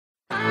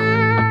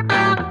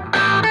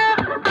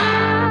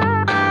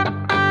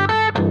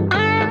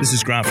This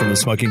is Grant from The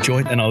Smoking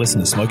Joint, and I listen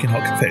to Smoking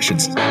Hot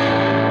Confessions.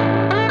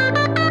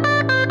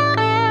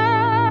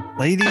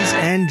 Ladies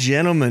and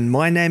gentlemen,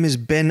 my name is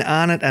Ben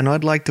Arnott, and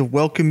I'd like to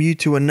welcome you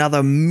to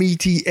another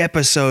meaty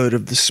episode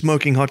of the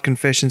Smoking Hot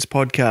Confessions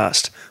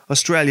podcast,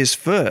 Australia's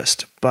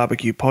first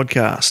barbecue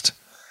podcast.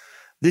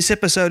 This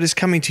episode is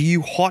coming to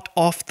you hot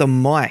off the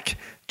mic.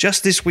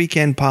 Just this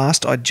weekend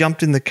past, I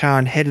jumped in the car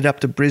and headed up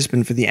to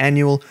Brisbane for the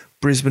annual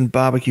Brisbane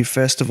Barbecue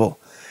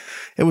Festival.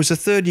 It was the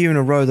third year in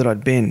a row that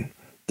I'd been.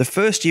 The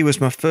first year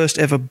was my first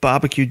ever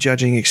barbecue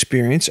judging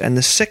experience, and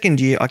the second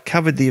year I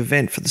covered the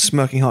event for the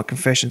Smoking Hot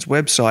Confessions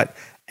website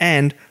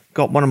and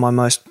got one of my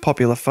most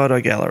popular photo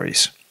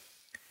galleries.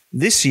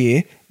 This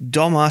year,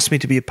 Dom asked me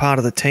to be a part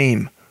of the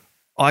team.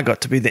 I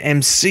got to be the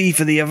MC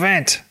for the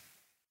event.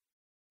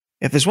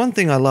 If there's one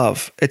thing I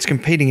love, it's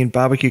competing in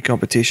barbecue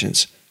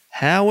competitions.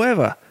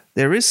 However,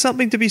 there is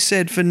something to be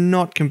said for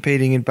not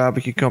competing in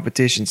barbecue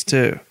competitions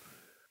too.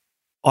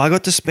 I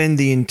got to spend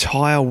the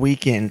entire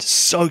weekend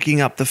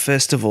soaking up the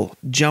festival,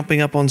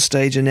 jumping up on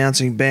stage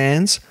announcing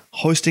bands,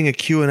 hosting a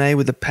Q&A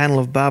with a panel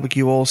of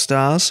barbecue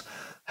all-stars,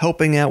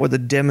 helping out with a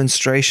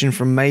demonstration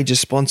from major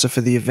sponsor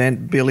for the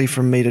event, Billy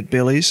from Meat at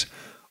Billy's.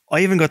 I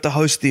even got to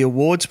host the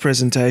awards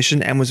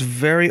presentation and was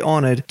very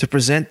honoured to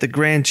present the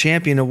Grand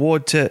Champion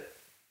Award to...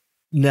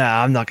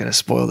 Nah, I'm not going to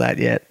spoil that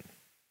yet.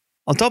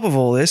 On top of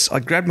all this, I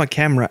grabbed my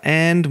camera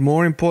and,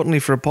 more importantly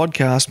for a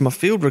podcast, my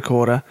field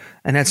recorder,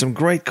 and had some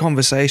great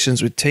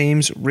conversations with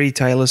teams,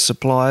 retailers,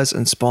 suppliers,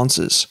 and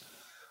sponsors.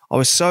 I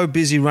was so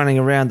busy running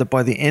around that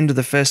by the end of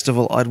the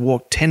festival, I'd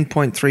walked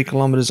 10.3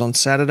 kilometres on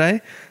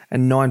Saturday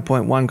and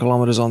 9.1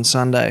 kilometres on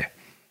Sunday.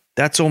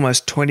 That's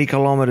almost 20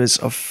 kilometres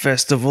of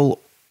festival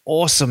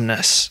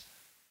awesomeness.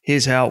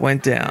 Here's how it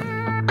went down.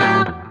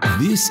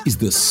 This is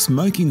the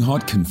Smoking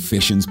Hot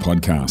Confessions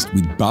podcast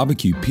with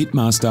barbecue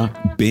pitmaster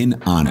Ben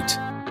Arnott.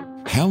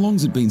 How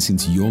long's it been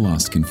since your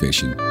last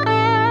confession?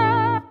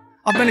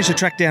 I've managed to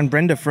track down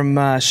Brenda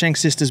from Shank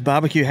Sisters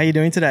Barbecue. How are you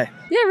doing today?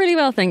 Yeah, really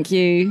well, thank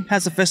you.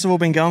 How's the festival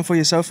been going for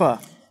you so far?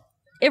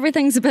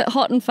 Everything's a bit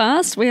hot and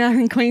fast. We are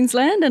in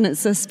Queensland and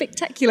it's a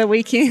spectacular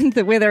weekend.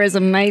 The weather is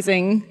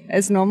amazing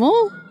as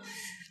normal.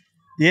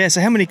 Yeah, so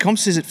how many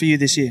comps is it for you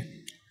this year?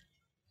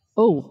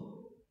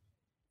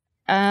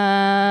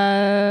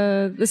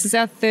 This is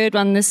our third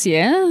one this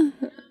year.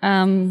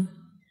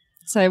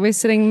 So we're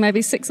sitting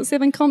maybe 6 or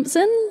 7 comps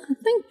in, I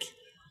think.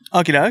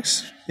 Okie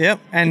dokes. Yep.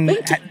 And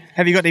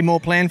have you got any more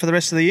planned for the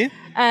rest of the year?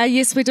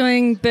 Yes, we're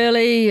doing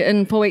Burleigh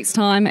in 4 weeks'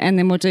 time, and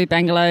then we'll do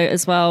Bangalow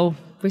as well.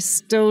 We're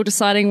still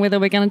deciding whether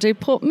we're going to do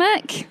Port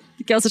Mac.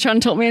 The girls are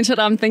trying to talk me into it.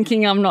 I'm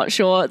thinking I'm not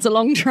sure. It's a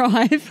long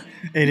drive.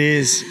 It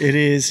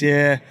is,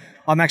 yeah.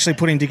 I'm actually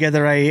putting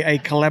together a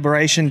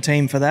collaboration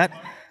team for that.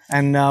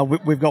 And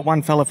we've got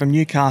one fella from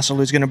Newcastle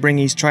who's going to bring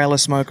his trailer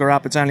smoker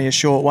up. It's only a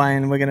short way,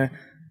 and we're going to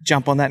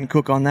jump on that and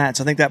cook on that.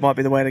 So I think that might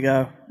be the way to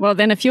go. Well,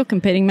 then if you're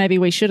competing, maybe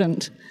we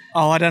shouldn't.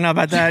 Oh, I don't know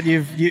about that.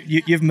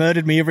 You've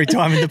murdered me every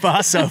time in the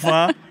past so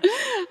far.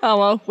 Oh,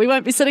 well, we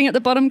won't be sitting at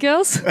the bottom,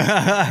 girls.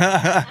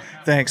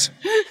 Thanks.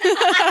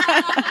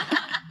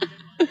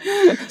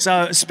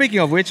 So, speaking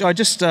of which, I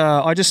just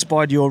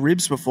spied your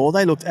ribs before.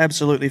 They looked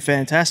absolutely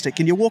fantastic.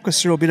 Can you walk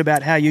us through a bit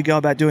about how you go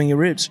about doing your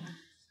ribs?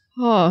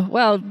 Oh,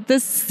 well,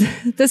 this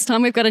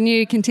time we've got a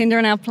new contender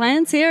in our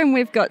plans here, and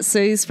we've got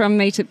Suze from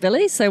Meat at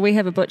Billy's. So we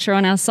have a butcher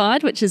on our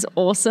side, which is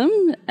awesome.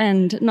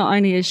 And not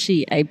only is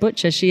she a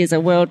butcher, she is a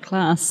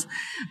world-class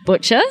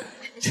butcher,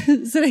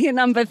 sitting at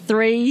number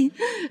 3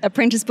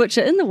 apprentice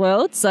butcher in the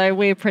world. So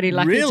we're pretty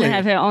lucky to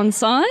have her on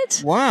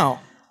site.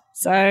 Wow.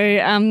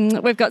 So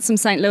we've got some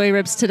St. Louis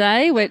ribs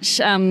today, which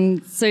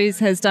Suze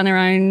has done her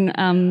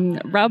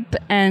own rub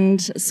and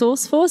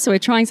sauce for. So we're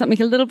trying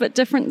something a little bit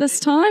different this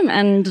time.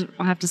 And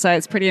I have to say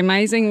it's pretty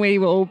amazing. We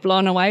were all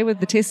blown away with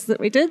the tests that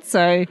we did.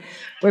 So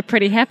we're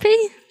pretty happy.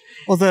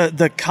 Well,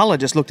 the colour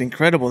just looked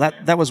incredible.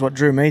 That was what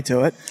drew me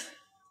to it.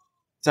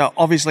 So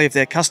obviously if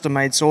they're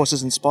custom-made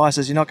sauces and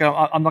spices,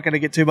 I'm not going to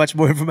get too much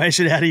more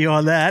information out of you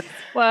on that.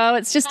 Well,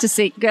 it's just a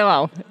secret.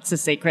 Well, it's a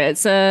secret.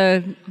 It's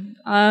a...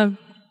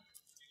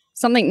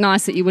 something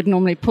nice that you would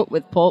normally put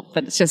with pork,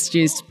 but it's just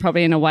used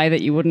probably in a way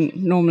that you wouldn't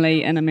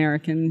normally in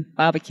American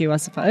barbecue, I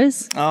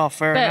suppose. Oh,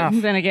 fair enough.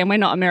 Then again, we're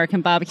not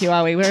American barbecue,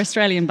 are we? We're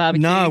Australian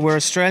barbecue. No, we're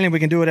Australian. We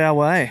can do it our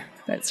way.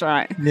 That's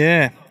right.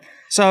 Yeah.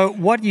 So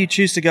what do you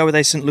choose to go with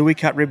a St. Louis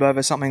cut rib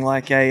over something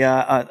like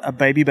a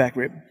baby back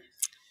rib?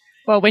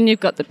 Well, when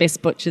you've got the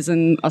best butchers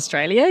in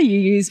Australia, you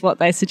use what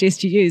they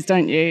suggest you use,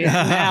 don't you?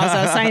 Ours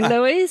are St.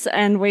 Louis,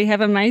 and we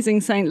have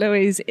amazing St.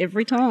 Louis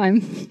every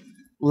time.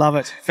 Love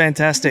it.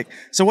 Fantastic.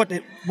 So what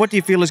do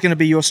you feel is going to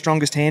be your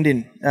strongest hand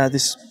in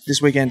this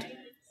weekend?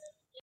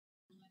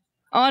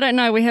 Oh, I don't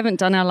know. We haven't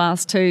done our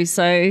last 2.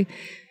 So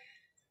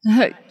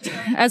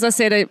as I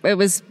said, it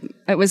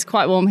was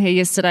quite warm here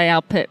yesterday.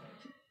 Our pit,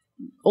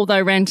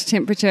 although ran to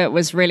temperature, it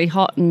was really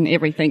hot and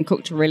everything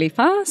cooked really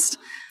fast.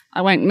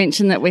 I won't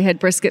mention that we had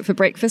brisket for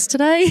breakfast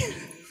today.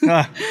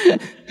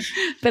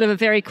 Bit of a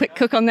very quick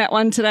cook on that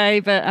one today,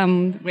 but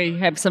we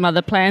have some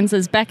other plans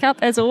as backup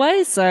as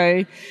always.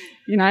 So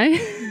you know.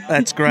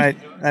 That's great.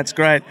 That's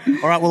great.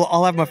 All right, well,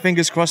 I'll have my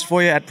fingers crossed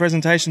for you at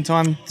presentation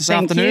time this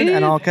afternoon,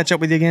 and I'll catch up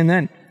with you again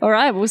then. All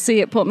right, we'll see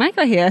you at Port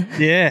Macquarie here.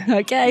 Yeah.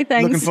 Okay,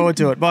 thanks. Looking forward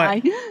to it.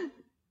 Bye.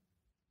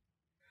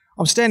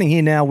 I'm standing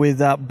here now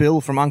with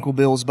Bill from Uncle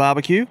Bill's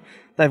BBQ.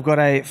 They've got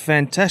a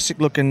fantastic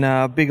looking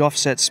big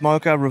offset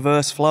smoker,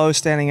 reverse flow,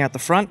 standing out the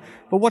front.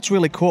 But what's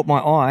really caught my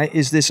eye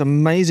is this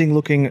amazing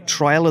looking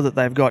trailer that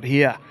they've got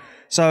here.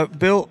 So,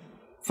 Bill,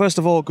 first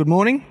of all, good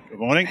morning. Good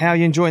morning. How are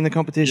you enjoying the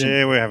competition?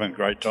 Yeah, we're having a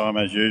great time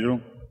as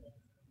usual.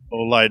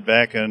 All laid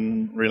back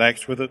and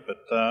relaxed with it, but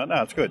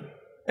no, it's good.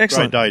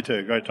 Excellent. Great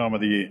day too, great time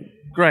of the year.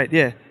 Great,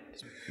 yeah.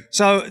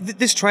 So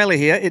this trailer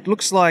here, it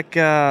looks like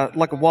a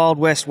Wild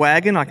West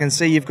wagon. I can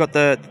see you've got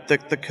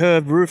the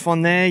curved roof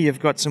on there.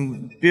 You've got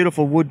some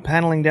beautiful wood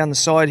paneling down the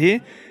side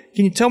here.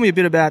 Can you tell me a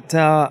bit about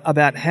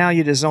how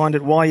you designed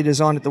it, why you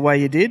designed it the way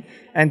you did,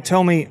 and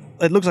tell me,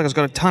 it looks like it's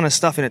got a ton of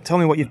stuff in it. Tell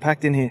me what you've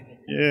packed in here.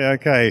 Yeah,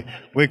 okay.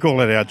 We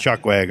call it our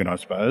chuck wagon, I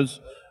suppose,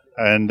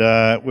 and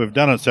we've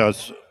done it so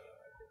it's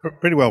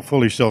pretty well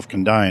fully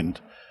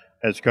self-contained.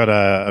 It's got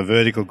a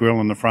vertical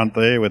grill in the front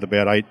there with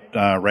about 8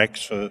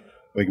 racks for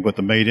we can put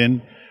the meat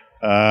in.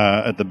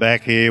 At the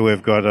back here,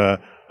 we've got a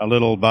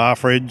little bar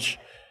fridge,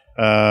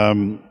 a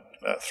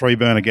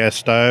 3-burner gas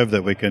stove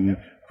that we can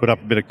put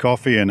up a bit of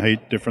coffee and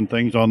heat different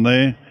things on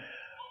there.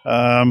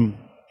 And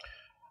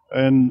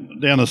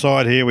down the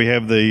side here, we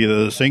have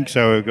the sink,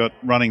 so we've got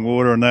running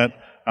water and that.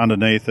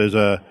 Underneath, there's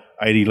a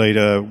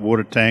 80-litre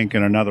water tank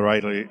and another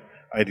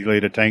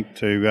 80-litre tank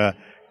to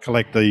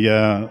collect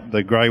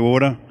the grey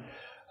water.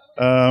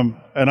 And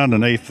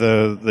underneath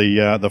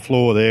the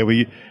floor there,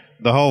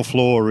 the whole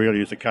floor really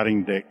is a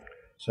cutting deck,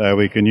 so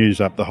we can use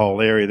up the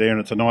whole area there, and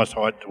it's a nice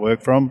height to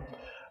work from.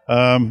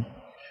 And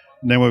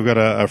then we've got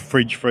a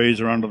fridge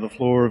freezer under the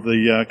floor of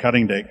the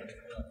cutting deck,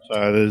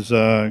 so there's quite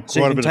a bit of space.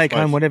 So you can take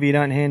home whatever you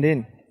don't hand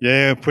in?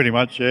 Yeah, pretty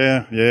much,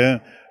 yeah.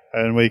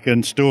 And we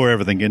can store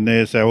everything in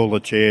there, so all the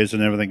chairs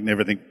and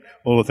everything,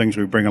 all the things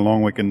we bring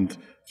along, we can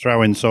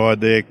throw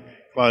inside there,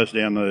 close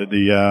down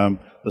the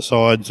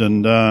sides,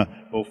 and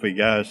off we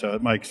go. So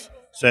it makes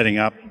setting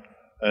up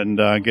and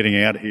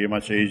getting out of here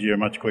much easier,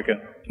 much quicker.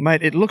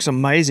 Mate, it looks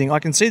amazing. I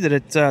can see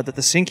that that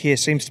the sink here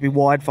seems to be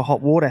wide for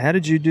hot water. How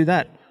did you do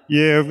that?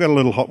 Yeah, we've got a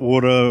little hot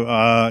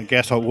water,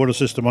 gas hot water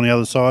system on the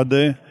other side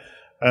there,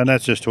 and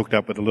that's just hooked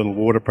up with a little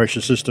water pressure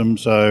system,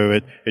 so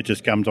it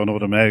just comes on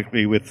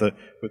automatically with the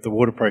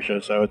water pressure.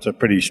 So it's a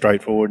pretty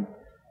straightforward,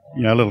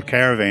 little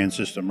caravan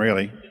system,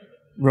 really.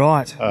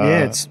 Right.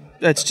 Yeah,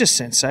 it's just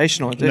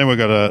sensational. And then we've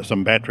got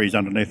some batteries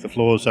underneath the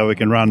floor, so we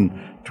can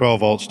run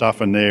 12-volt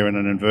stuff in there and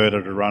an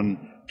inverter to run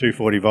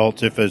 240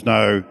 volts if there's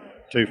no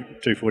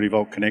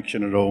 240-volt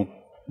connection at all.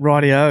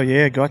 Rightio,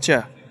 yeah,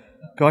 gotcha.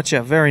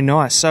 Very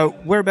nice. So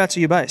whereabouts are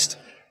you based?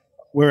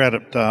 We're out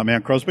at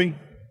Mount Crosby,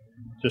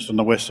 just on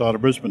the west side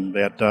of Brisbane,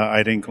 about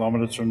 18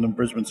 kilometres from the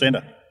Brisbane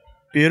centre.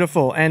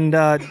 Beautiful. And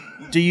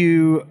do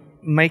you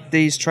make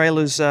these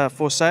trailers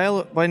for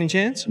sale by any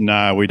chance?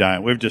 No, we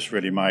don't. We've just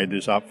really made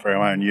this up for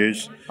our own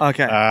use.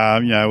 Okay.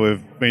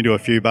 We've been to a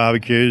few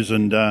barbecues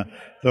and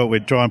thought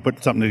we'd try and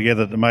put something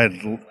together that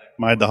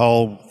made the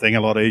whole thing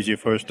a lot easier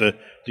for us to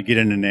get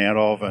in and out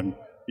of, and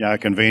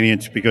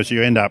convenience, because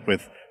you end up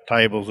with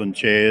tables and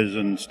chairs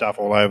and stuff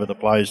all over the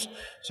place.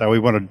 So we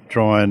want to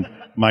try and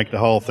make the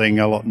whole thing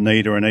a lot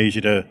neater and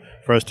easier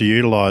for us to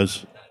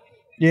utilise.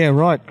 Yeah,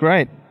 right.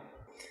 Great.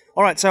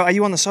 All right, so are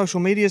you on the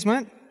social medias,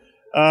 mate?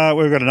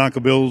 We've got an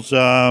Uncle Bill's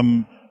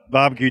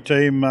barbecue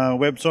team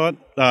website,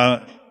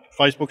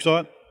 Facebook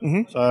site.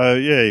 Mm-hmm. So,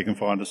 yeah, you can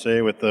find us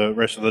there with the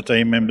rest of the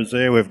team members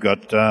there. We've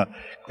got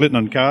Clinton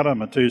and Carter,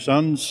 my 2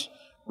 sons,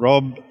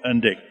 Rob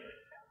and Dick.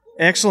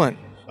 Excellent.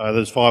 So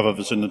there's 5 of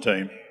us in the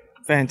team.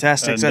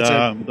 Fantastic.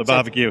 And the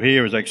barbecue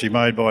here is actually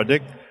made by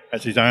Dick.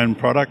 That's his own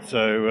product,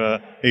 so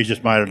he's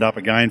just made it up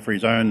again for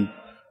his own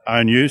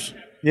use.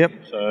 Yep.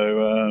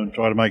 So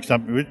try to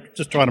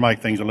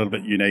make things a little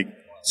bit unique.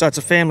 So it's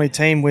a family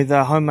team with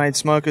homemade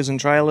smokers and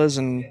trailers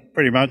and...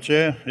 Pretty much,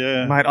 yeah.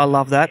 Mate, I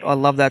love that. I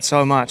love that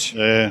so much.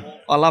 Yeah.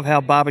 I love how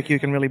barbecue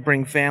can really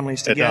bring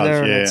families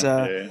together. It does,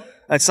 and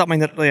it's something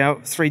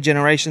that 3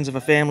 generations of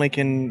a family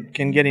can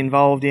get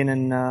involved in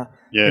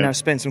and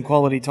spend some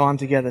quality time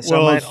together.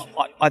 So, mate,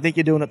 I think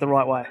you're doing it the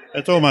right way.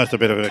 It's almost a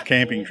bit of a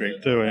camping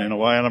trip too, in a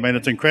way. And I mean,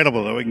 it's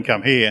incredible that we can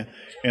come here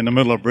in the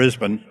middle of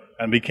Brisbane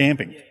and be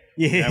camping.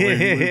 Yeah.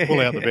 We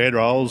pull out the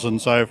bedrolls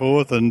and so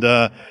forth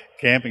and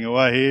camping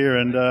away here,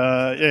 and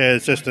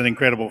it's just an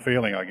incredible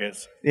feeling, I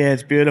guess. Yeah,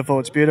 it's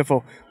beautiful.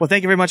 Well,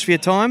 thank you very much for your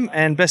time,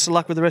 and best of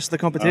luck with the rest of the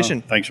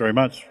competition. Thanks very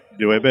much.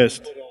 Do our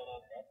best.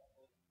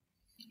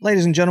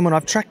 Ladies and gentlemen,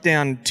 I've tracked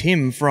down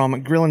Tim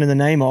from Grillin' in the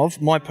Name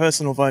Of, my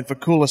personal vote for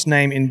coolest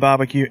name in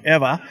barbecue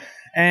ever,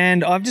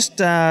 and I've just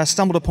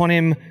stumbled upon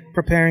him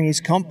preparing his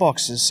comp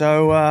boxes.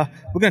 So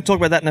we're going to talk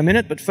about that in a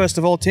minute, but first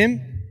of all,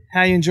 Tim, how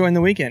are you enjoying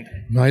the weekend?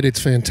 Mate,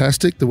 it's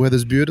fantastic. The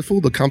weather's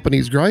beautiful. The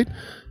company's great.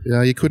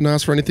 You couldn't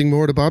ask for anything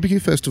more at a barbecue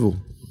festival.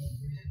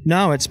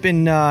 No, it's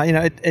been,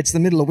 it's the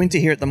middle of winter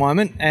here at the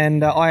moment,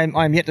 and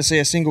I'm yet to see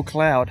a single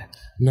cloud.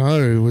 No,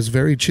 it was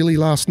very chilly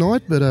last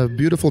night, but a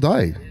beautiful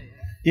day.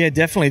 Yeah,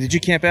 definitely. Did you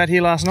camp out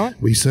here last night?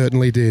 We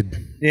certainly did.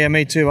 Yeah,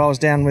 me too. I was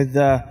down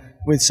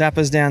with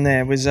sappers down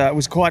there. It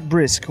was quite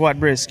brisk,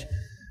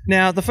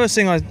 Now, the first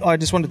thing I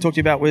just wanted to talk to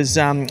you about was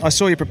I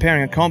saw you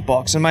preparing a comp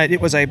box, and mate,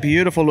 it was a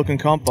beautiful looking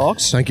comp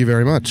box. Thank you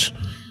very much.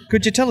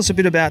 Could you tell us a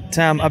bit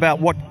about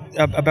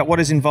what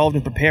is involved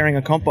in preparing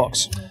a comp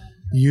box?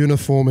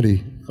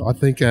 Uniformity, I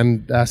think,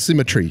 and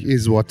symmetry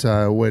is what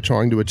we're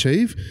trying to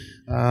achieve.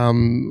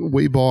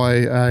 We buy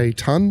a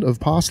ton of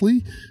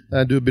parsley,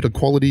 do a bit of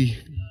quality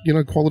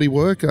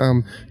work,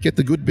 get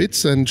the good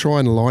bits and try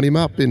and line him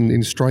up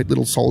in straight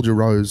little soldier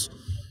rows.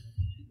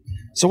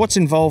 So what's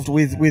involved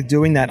with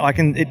doing that?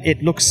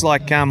 It looks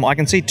like I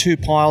can see two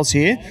piles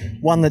here,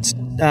 one that's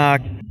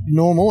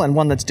normal and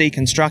one that's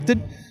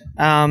deconstructed.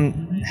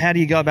 How do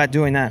you go about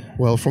doing that?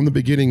 Well, from the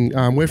beginning,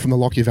 we're from the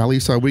Lockyer Valley,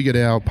 so we get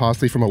our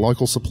parsley from a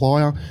local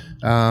supplier,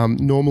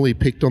 normally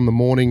picked on the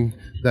morning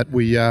that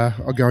we are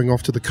going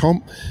off to the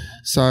comp.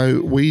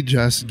 So we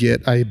just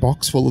get a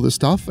box full of the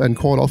stuff, and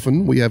quite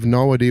often we have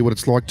no idea what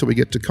it's like till we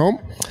get to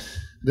comp.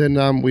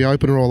 Then we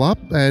open it all up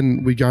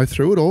and we go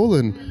through it all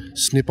and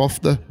snip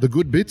off the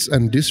good bits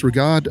and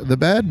disregard the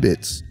bad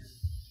bits.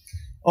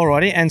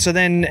 Alrighty, and so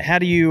then how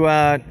do you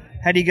go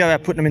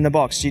about putting them in the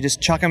box? Do you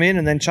just chuck them in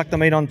and then chuck the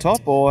meat on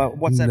top, or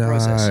what's that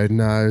process?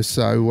 No.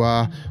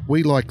 So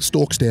we like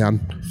stalks down,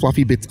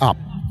 fluffy bits up.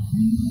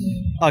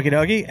 Okie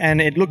dokie.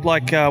 And it looked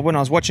like when I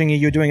was watching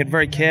you were doing it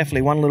very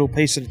carefully, one little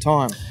piece at a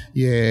time.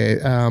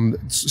 Yeah,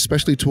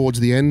 especially towards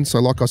the end. So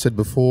like I said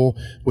before,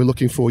 we're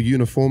looking for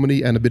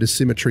uniformity and a bit of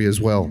symmetry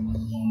as well.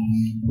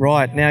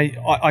 Right. Now,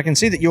 I can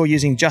see that you're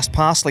using just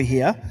parsley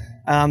here.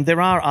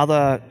 There are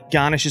other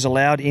garnishes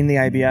allowed in the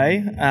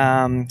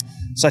ABA,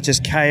 such as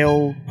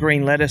kale,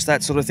 green lettuce,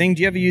 that sort of thing.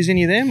 Do you ever use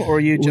any of them, or are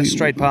you just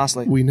straight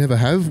parsley? We never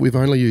have. We've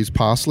only used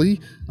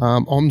parsley.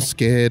 I'm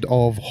scared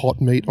of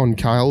hot meat on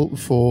kale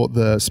for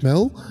the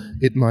smell.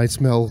 It may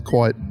smell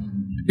quite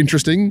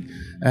interesting,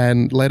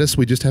 and lettuce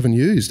we just haven't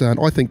used. And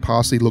I think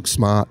parsley looks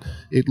smart.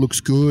 It looks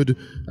good.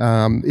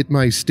 It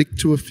may stick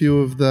to a few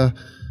of the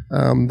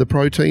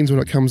proteins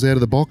when it comes out of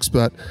the box,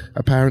 but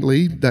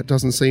apparently that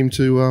doesn't seem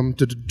to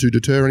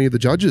deter any of the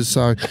judges.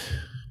 So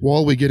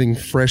while we're getting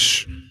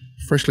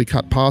freshly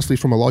cut parsley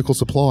from a local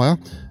supplier,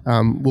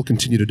 we'll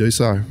continue to do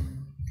so.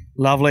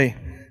 Lovely.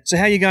 So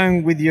how are you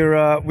going with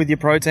your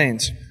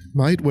proteins?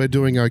 Mate, we're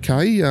doing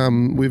okay.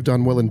 We've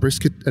done well in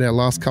brisket at our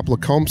last couple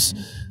of comps.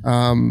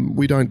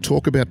 We don't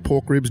talk about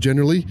pork ribs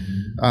generally,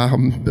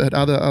 but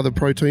other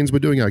proteins we're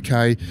doing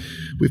okay.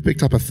 We've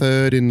picked up a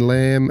third in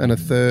lamb and a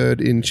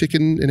third in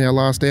chicken in our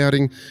last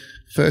outing,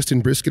 first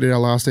in brisket at our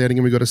last outing,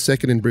 and we got a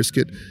second in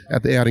brisket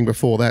at the outing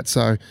before that.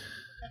 So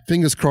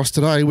fingers crossed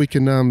today we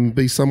can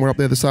be somewhere up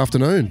there this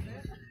afternoon.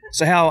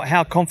 So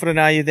how confident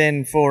are you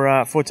then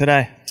for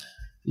today?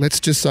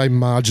 Let's just say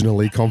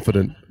marginally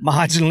confident.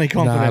 Marginally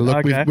confident.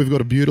 Look, okay. we've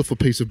got a beautiful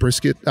piece of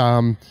brisket.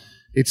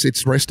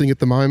 It's resting at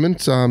the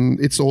moment.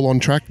 It's all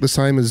on track, the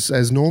same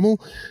as normal.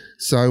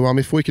 So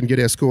if we can get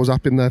our scores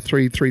up in the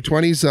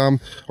 320s,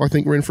 I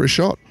think we're in for a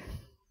shot.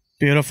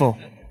 Beautiful.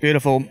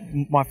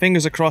 My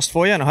fingers are crossed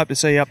for you, and I hope to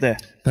see you up there.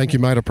 Thank you,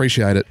 mate. I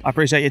appreciate it. I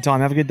appreciate your time.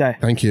 Have a good day.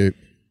 Thank you.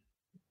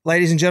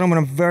 Ladies and gentlemen,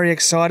 I'm very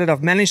excited.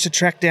 I've managed to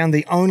track down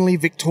the only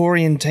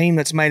Victorian team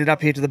that's made it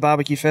up here to the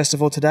barbecue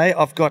festival today.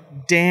 I've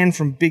got Dan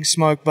from Big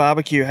Smoke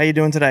Barbecue. How you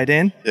doing today,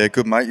 Dan? Yeah,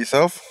 good, mate.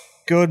 Yourself?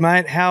 Good,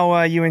 mate. How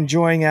are you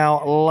enjoying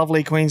our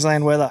lovely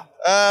Queensland weather?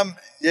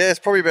 Yeah, it's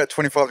probably about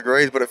 25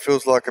 degrees, but it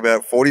feels like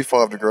about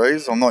 45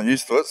 degrees. I'm not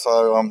used to it,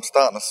 so I'm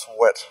starting to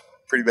sweat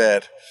pretty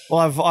bad.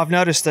 Well, I've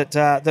noticed that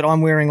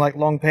I'm wearing like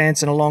long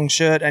pants and a long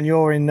shirt, and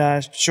you're in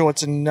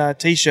shorts and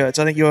t-shirts.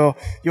 I think you're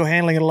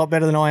handling it a lot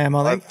better than I am.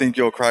 I think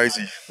you're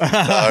crazy.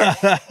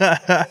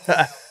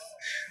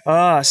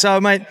 So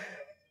mate,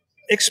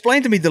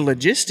 explain to me the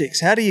logistics.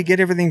 How do you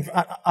get everything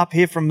up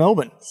here from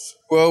Melbourne?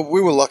 Well,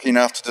 we were lucky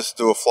enough to just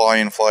do a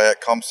fly-in,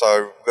 fly-out comp.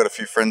 So we've got a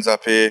few friends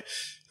up here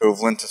who have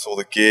lent us all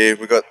the gear.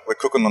 We're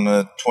cooking on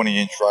a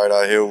 20-inch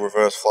radar hill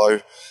reverse flow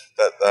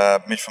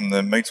that Mitch from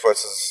the Meat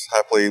Sweats has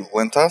happily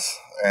lent us,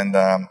 and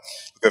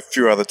we've got a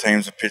few other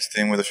teams have pitched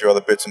in with a few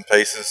other bits and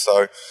pieces.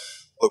 So,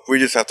 look, we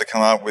just have to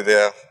come up with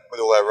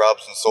all our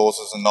rubs and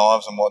sauces and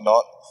knives and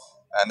whatnot,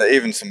 and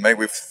even some meat.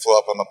 We flew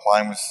up on the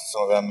plane with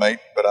some of our meat,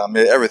 but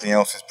everything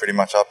else is pretty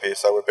much up here.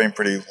 So we've been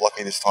pretty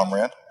lucky this time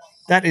around.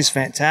 That is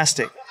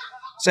fantastic.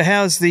 So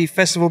how's the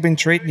festival been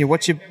treating you?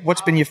 What's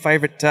been your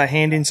favourite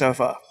hand-in so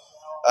far?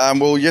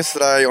 Well,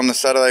 yesterday on the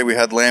Saturday we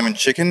had lamb and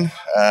chicken.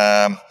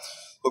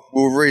 Look,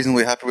 we were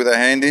reasonably happy with our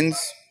hand-ins,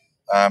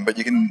 but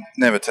you can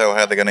never tell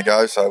how they're going to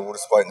go, so we'll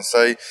just wait and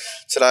see.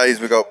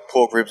 Today's we've got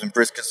pork ribs and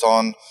briskets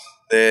on.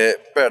 They're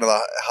about another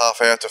half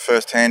hour to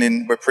first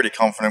hand-in. We're pretty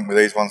confident with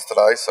these ones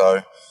today,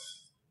 so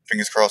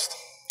fingers crossed.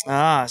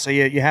 So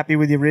you're happy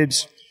with your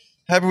ribs?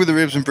 Happy with the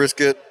ribs and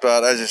brisket,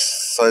 but as I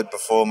said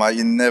before, mate,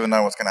 you never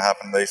know what's going to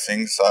happen to these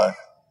things, so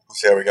we'll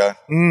see how we go.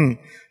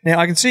 Now,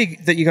 I can see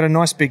that you got a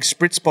nice big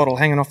spritz bottle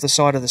hanging off the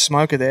side of the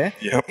smoker there.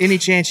 Yep. Any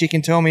chance you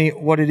can tell me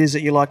what it is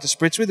that you like to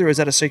spritz with, or is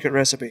that a secret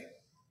recipe?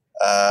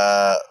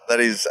 That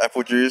is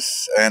apple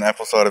juice and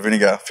apple cider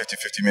vinegar,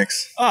 50-50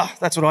 mix. Oh,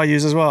 that's what I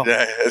use as well.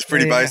 Yeah, it's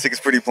pretty basic.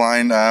 It's pretty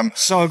plain.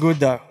 So good,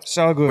 though.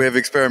 So good. We have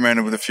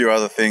experimented with a few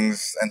other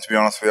things, and to be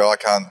honest with you, I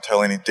can't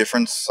tell any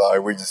difference.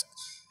 So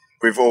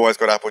we've always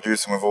got apple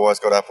juice and we've always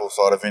got apple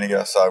cider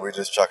vinegar, so we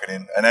just chuck it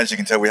in. And as you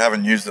can tell, we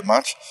haven't used it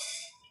much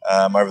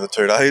over the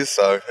 2 days,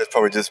 so it's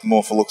probably just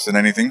more for looks than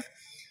anything.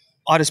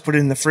 I just put it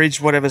in the fridge,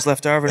 whatever's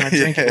left over, and I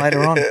drink it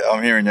later on.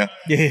 I'm hearing you.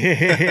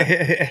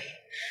 Yeah.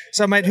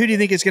 So, mate, who do you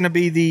think is going to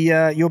be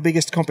your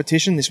biggest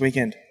competition this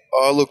weekend?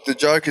 Oh, look, the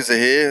Jokers are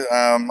here.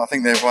 I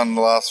think they've won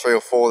the last 3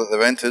 or 4 that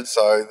they've entered,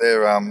 so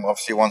they're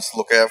obviously ones to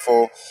look out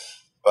for.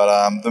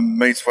 But the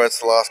Meat Sweats,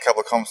 the last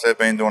couple of comps they've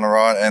been doing all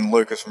right, and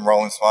Lucas from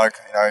Rolling Smoke,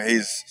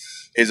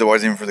 he's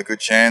always in for the good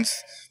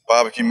chance.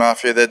 Barbecue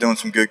Mafia, they're doing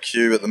some good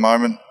Q at the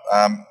moment,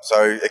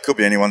 so it could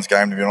be anyone's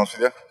game, to be honest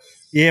with you.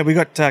 Yeah, we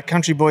got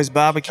Country Boys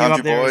Barbecue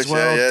up there as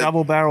well, yeah.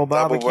 Double Barrel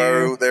Barbecue.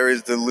 Double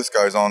Barrel, the list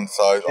goes on.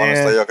 So,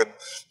 honestly, I could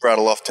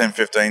rattle off 10,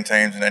 15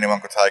 teams and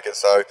anyone could take it.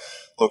 So,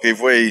 look,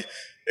 if we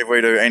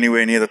do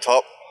anywhere near the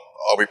top,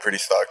 I'll be pretty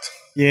stoked.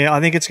 Yeah,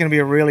 I think it's going to be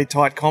a really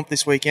tight comp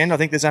this weekend. I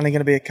think there's only going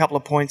to be a couple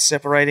of points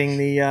separating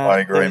I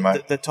agree,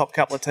 mate. The top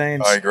couple of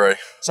teams. I agree.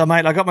 So,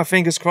 mate, I got my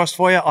fingers crossed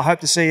for you. I hope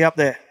to see you up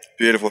there.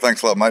 Beautiful.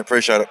 Thanks a lot, mate.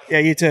 Appreciate it. Yeah,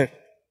 you too.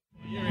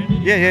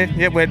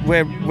 Yeah.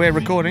 We're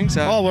recording.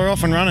 So. Oh, we're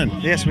off and running.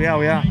 Yes, we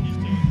are.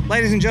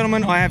 Ladies and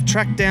gentlemen, I have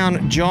tracked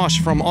down Josh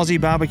from Aussie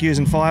Barbecues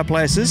and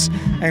Fireplaces,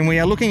 and we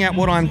are looking at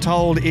what I'm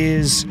told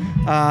is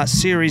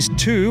Series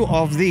 2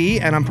 of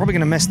and I'm probably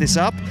going to mess this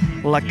up,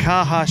 La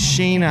Caja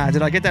China.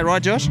 Did I get that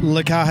right, Josh?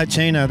 La Caja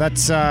China.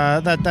 That's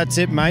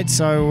it, mate.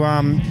 So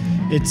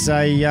it's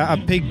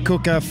a pig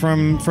cooker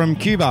from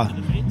Cuba.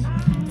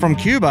 From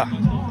Cuba?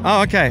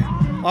 Oh, okay.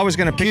 I was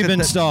going to pick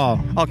Cuban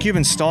style. Oh,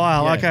 Cuban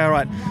style. Yeah. Okay, all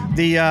right.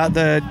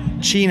 The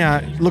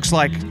China looks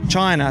like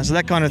China, so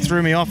that kind of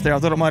threw me off there. I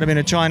thought it might have been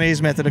a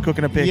Chinese method of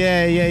cooking a pig.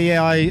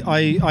 Yeah.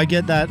 I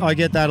get that. I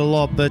get that a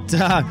lot, but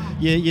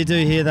you do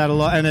hear that a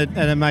lot, and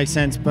it makes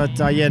sense. But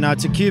no,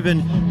 it's a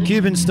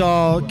Cuban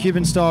style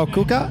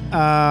cooker.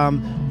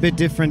 Bit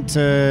different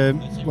to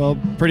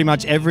pretty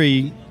much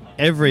every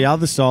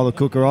other style of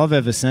cooker I've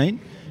ever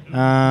seen.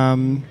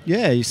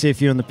 You see a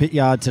few in the pit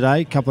yard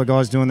today. A couple of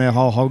guys doing their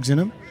whole hogs in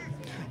them.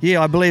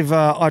 Yeah, I believe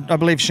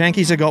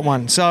Shanky's have got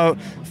one. So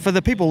for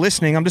the people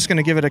listening, I'm just going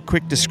to give it a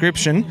quick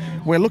description.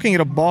 We're looking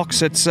at a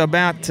box. It's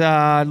about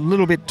a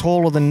little bit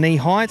taller than knee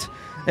height.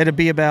 It'd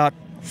be about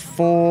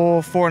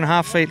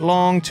 4.5 feet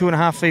long,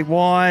 2.5 feet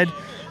wide.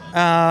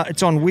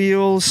 It's on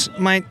wheels.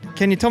 Mate,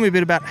 can you tell me a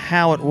bit about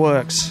how it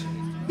works?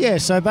 Yeah,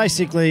 so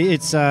basically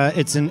it's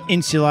an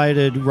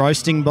insulated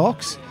roasting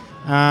box.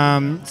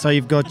 So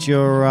you've got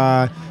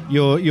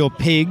your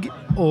pig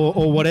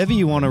or whatever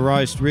you want to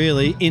roast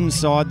really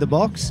inside the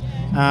box.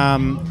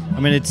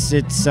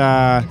 It's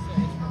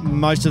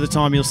most of the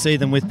time you'll see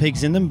them with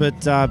pigs in them,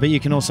 but you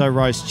can also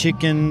roast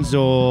chickens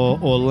or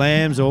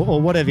lambs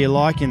or whatever you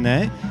like in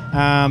there.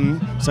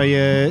 So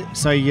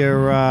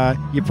your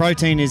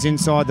protein is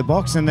inside the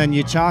box, and then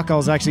your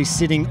charcoal's actually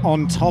sitting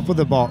on top of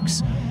the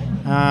box.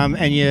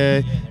 And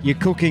your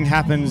cooking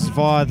happens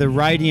via the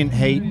radiant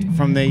heat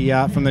from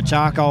the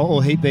charcoal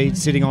or heat bead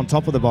sitting on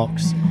top of the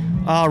box.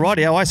 Oh,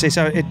 righty. Oh, I see.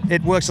 So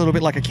it works a little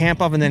bit like a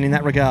camp oven then in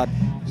that regard.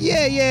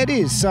 Yeah, it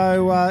is.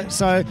 So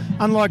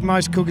unlike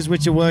most cookers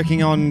which are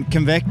working on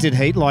convected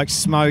heat like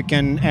smoke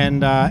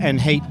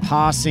and heat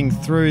passing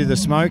through the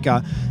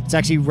smoker, it's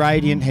actually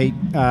radiant heat,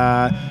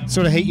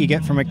 sort of heat you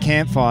get from a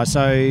campfire.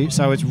 So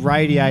it's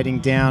radiating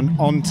down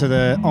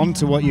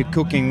onto what you're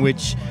cooking,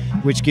 which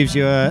gives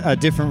you a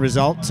different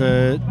result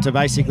to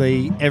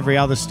basically every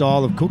other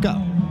style of cooker.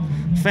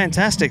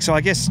 Fantastic. So I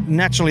guess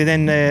naturally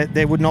then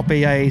there would not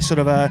be a sort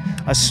of a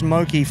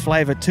smoky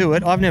flavour to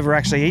it. I've never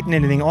actually eaten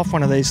anything off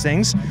one of these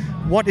things.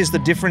 What is the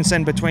difference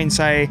then between,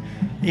 say,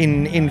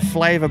 in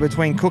flavour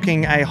between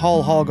cooking a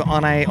whole hog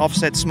on a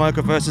offset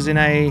smoker versus in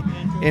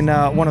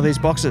one of these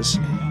boxes?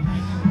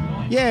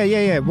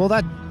 Yeah. Well,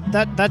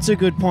 that's a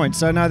good point.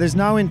 So no, there's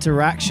no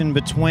interaction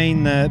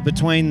between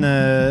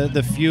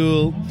the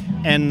fuel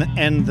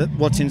and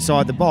what's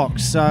inside the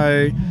box.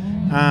 So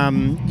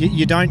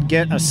you don't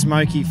get a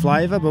smoky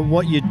flavour, but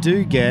what you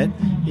do get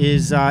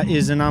is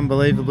an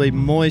unbelievably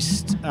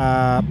moist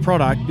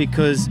product,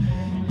 because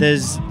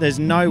there's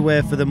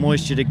nowhere for the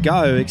moisture to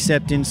go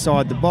except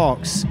inside the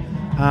box.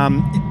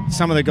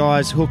 Some of the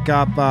guys hook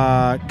up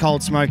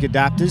cold smoke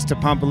adapters to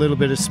pump a little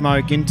bit of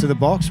smoke into the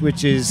box,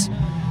 which is,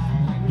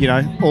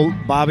 a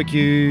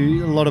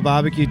lot of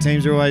barbecue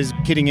teams are always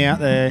kitting out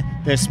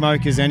their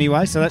smokers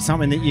anyway, so that's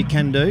something that you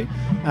can do.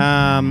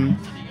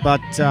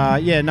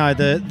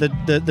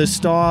 The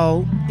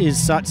style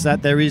is such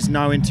that there is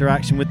no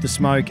interaction with the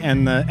smoke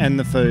and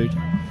the food.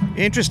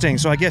 Interesting.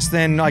 So I guess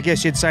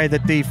you'd say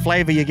that the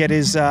flavour you get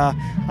is,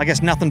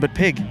 nothing but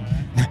pig.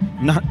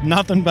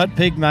 Nothing but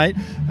pig, mate.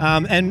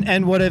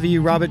 And whatever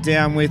you rub it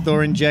down with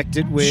or inject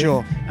it with.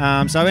 Sure.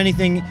 So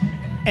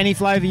any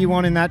flavour you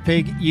want in that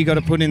pig, you got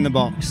to put in the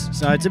box.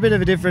 So it's a bit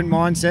of a different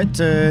mindset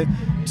to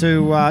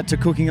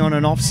cooking on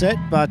an offset,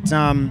 but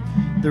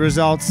the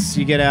results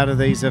you get out of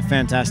these are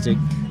fantastic.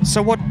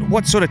 So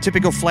what sort of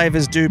typical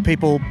flavours do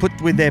people put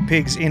with their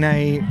pigs in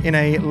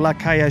a La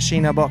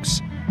Cayachina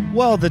box?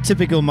 Well, the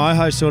typical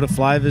mojo sort of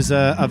flavours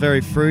are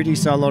very fruity,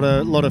 so a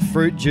lot of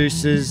fruit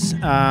juices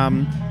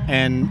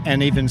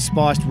and even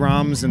spiced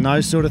rums and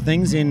those sort of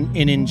things in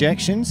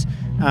injections.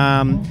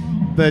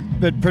 But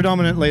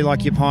predominantly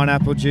like your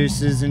pineapple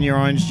juices and your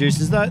orange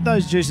juices.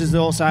 Those juices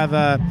also have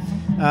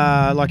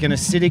like an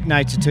acidic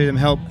nature to them,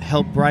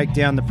 help break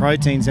down the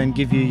proteins and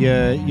give you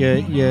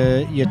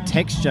your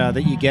texture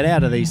that you get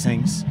out of these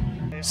things.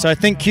 So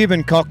think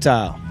Cuban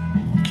cocktail.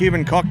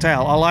 Cuban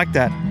cocktail. I like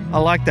that.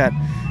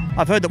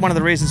 I've heard that one of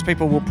the reasons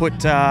people will put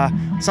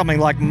something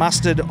like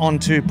mustard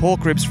onto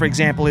pork ribs, for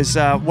example, is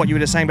what you were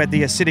just saying about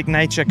the acidic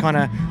nature kind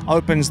of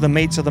opens the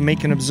meat so the meat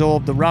can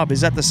absorb the rub.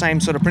 Is that the same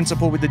sort of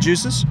principle with the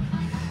juices?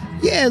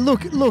 Yeah,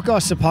 look. I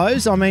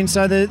suppose. I mean,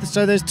 so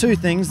there's two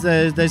things.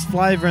 There's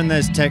flavour and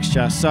there's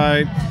texture.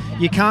 So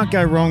you can't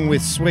go wrong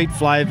with sweet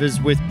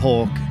flavours with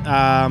pork.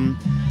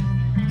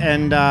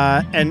 And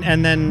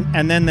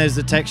then there's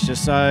the texture.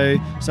 So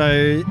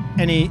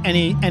any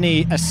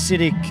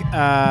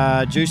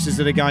acidic juices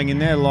that are going in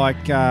there,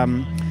 like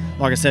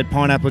I said,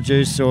 pineapple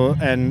juice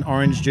and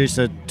orange juice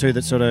are two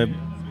that sort of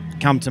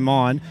come to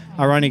mind,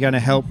 are only going to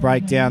help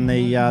break down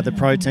the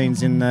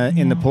proteins in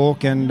the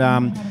pork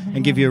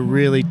and give you a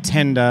really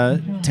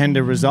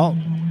tender result.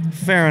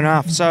 Fair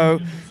enough. So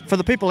for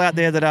the people out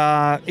there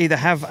that either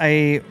have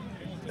a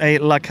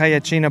La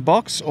Cayachina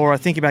box or are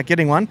thinking about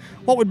getting one,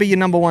 what would be your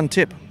number one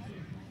tip?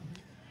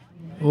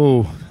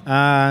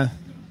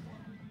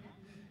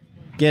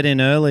 Get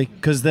in early,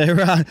 because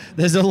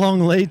there's a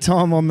long lead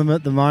time on them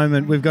at the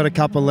moment. We've got a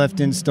couple left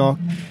in stock,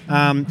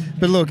 but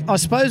look, I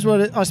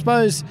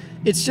suppose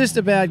it's just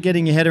about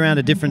getting your head around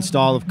a different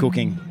style of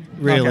cooking,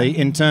 really, okay.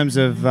 in terms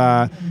of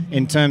what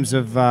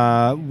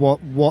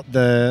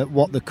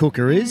the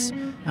cooker is,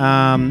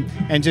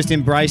 and just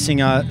embracing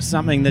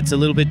something that's a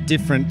little bit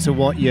different to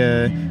what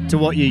you're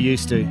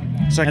used to.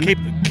 So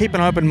keep an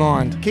open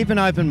mind. Keep an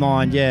open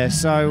mind, yeah.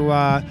 So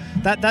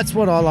that's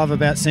what I love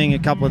about seeing a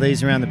couple of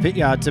these around the pit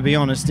yard, to be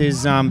honest,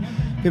 is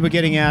people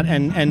getting out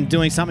and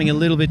doing something a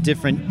little bit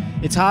different.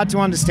 It's hard to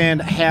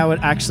understand how it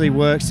actually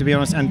works, to be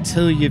honest,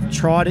 until you've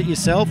tried it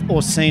yourself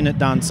or seen it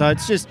done. So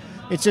it's just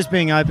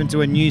being open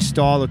to a new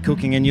style of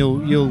cooking, and you'll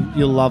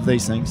love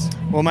these things.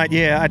 Well, mate,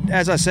 yeah,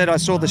 as I said, I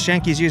saw the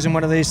Shankies using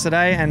one of these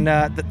today, and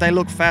they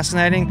look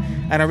fascinating,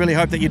 and I really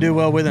hope that you do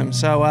well with them.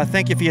 So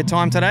thank you for your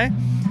time today.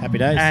 Happy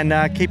days. And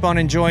keep on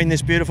enjoying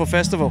this beautiful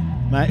festival.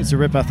 Mate, it's a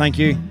ripper. Thank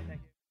you.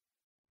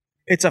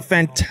 It's a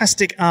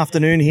fantastic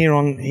afternoon here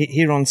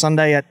on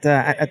Sunday at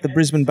the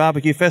Brisbane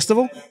BBQ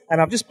Festival,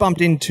 and I've just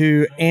bumped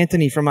into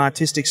Anthony from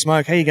Artistic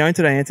Smoke. How are you going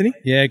today, Anthony?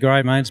 Yeah,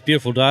 great, mate. It's a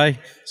beautiful day.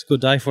 It's a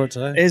good day for it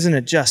today. Isn't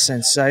it just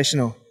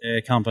sensational?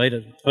 Yeah, can't beat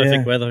it.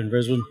 Perfect weather in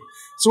Brisbane.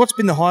 So what's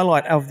been the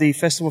highlight of the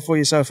festival for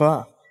you so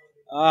far?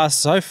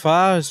 So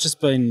far, it's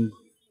just been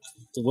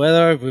the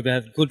weather. We've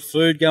had good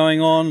food going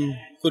on,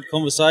 good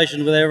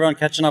conversation with everyone,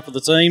 catching up with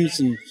the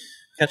teams and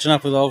catching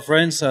up with old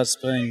friends. So it's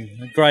been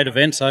a great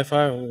event so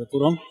far. We've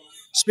put on.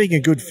 Speaking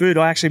of good food,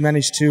 I actually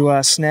managed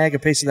to snag a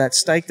piece of that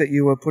steak that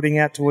you were putting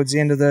out towards the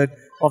end of the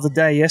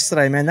day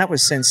yesterday, man. That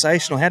was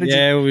sensational. How did you...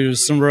 Yeah, we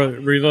was some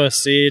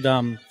reverse seared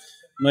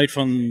meat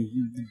from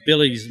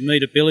Billy's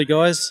Meat at Billy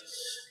guys.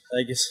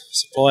 They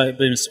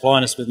been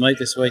supplying us with meat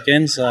this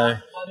weekend, so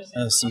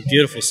some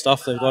beautiful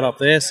stuff they've got up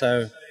there.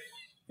 So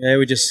yeah,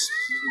 we just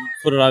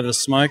put it over the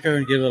smoker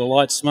and give it a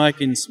light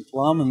smoke in some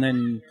plum, and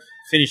then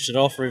finished it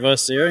off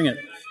reverse searing it.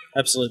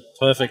 Absolute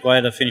perfect way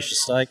to finish the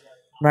steak.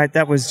 Mate,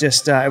 that was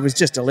just it was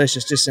just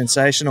delicious, just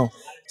sensational.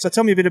 So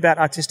tell me a bit about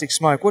Artistic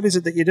Smoke. What is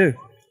it that you do?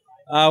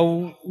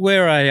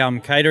 We're a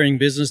catering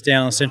business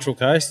down on the Central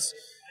Coast.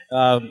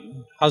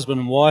 Husband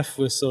and wife,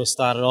 we sort of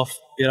started off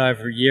a bit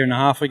over a year and a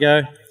half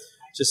ago.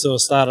 Just sort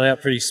of started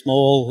out pretty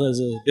small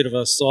as a bit of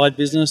a side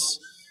business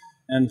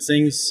and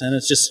things, and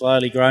it's just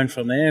slowly grown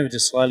from there. We're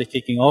just slowly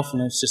kicking off,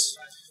 and it's just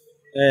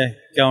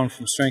going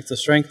from strength to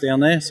strength down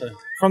there. So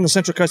from the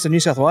Central Coast of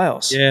New South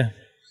Wales? Yeah.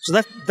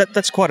 So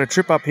that's quite a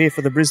trip up here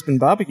for the Brisbane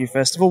BBQ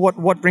Festival.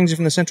 What brings you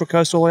from the Central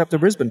Coast all the way up to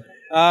Brisbane?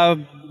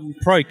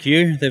 Pro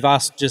Q. They've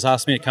just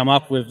asked me to come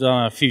up. We've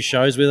done a few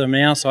shows with them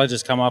now, so I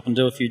just come up and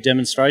do a few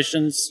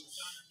demonstrations.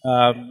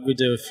 We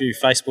do a few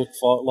Facebook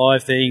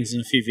live things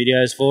and a few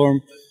videos for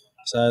them.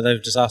 So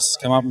they've just asked us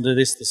to come up and do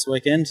this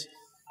weekend.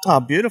 Oh,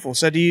 beautiful.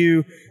 So do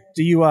you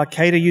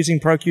cater using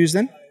Pro Qs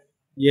then?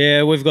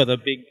 Yeah, we've got the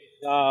big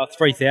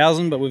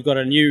 3000, but we've got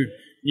a new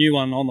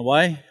one on the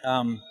way.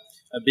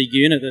 A big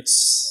unit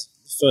that's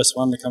the first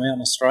one to come out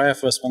in Australia,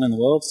 first one in the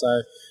world.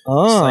 So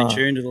stay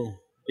tuned, it'll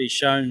be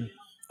shown.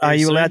 Are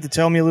you allowed to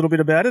tell me a little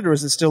bit about it, or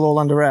is it still all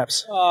under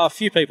wraps? A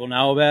few people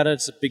know about it.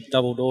 It's a big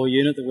double door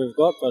unit that we've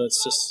got, but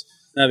it's just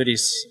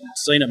nobody's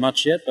seen it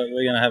much yet, but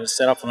we're going to have it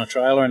set up on a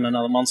trailer in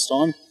another month's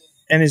time.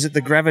 And is it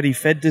the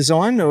gravity-fed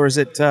design, or is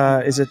it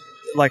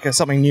like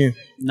something new?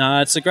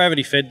 No, it's a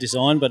gravity-fed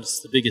design, but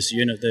it's the biggest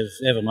unit they've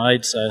ever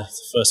made, so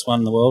it's the first one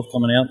in the world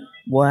coming out.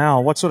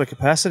 Wow. What sort of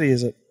capacity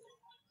is it?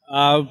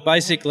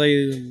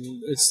 Basically,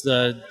 it's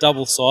the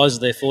double size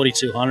of their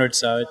 4200,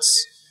 so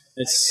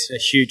it's a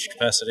huge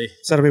capacity.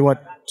 So it'll be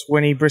what,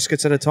 20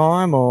 briskets at a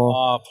time,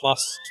 or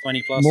plus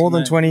 20 plus more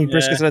than 20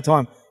 briskets at a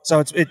time? So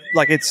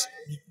it's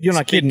you're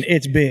not kidding.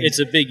 It's big. It's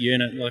a big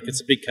unit. Like,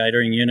 it's a big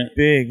catering unit.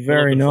 Big,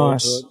 very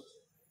nice.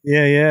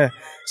 Yeah.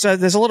 So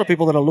there's a lot of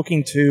people that are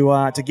looking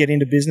to get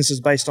into businesses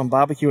based on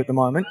barbecue at the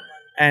moment,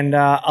 and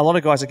a lot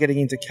of guys are getting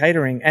into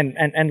catering,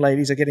 and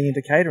ladies are getting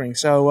into catering.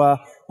 So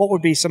what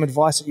would be some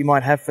advice that you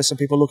might have for some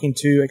people looking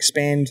to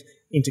expand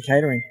into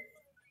catering?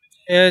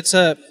 Yeah,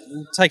 it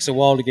takes a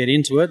while to get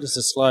into it. It's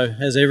a slow,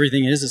 as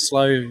everything is, it's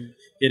slow to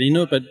get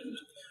into it, but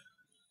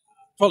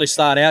probably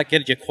start out,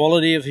 get your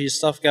quality of your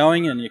stuff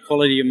going and your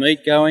quality of meat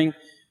going,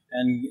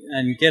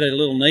 and get a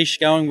little niche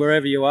going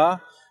wherever you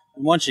are.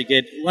 And once you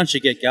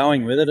get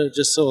going with it, it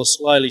just sort of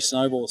slowly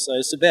snowballs. So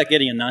it's about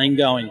getting a name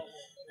going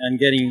and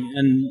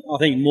I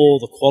think more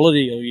the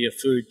quality of your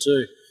food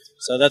too.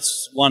 So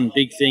that's one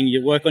big thing.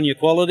 You work on your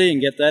quality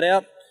and get that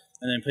out,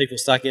 and then people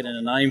start getting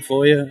a name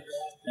for you,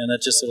 and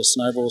that just sort of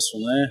snowballs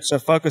from there. So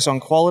focus on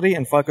quality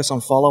and focus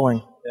on following.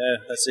 Yeah,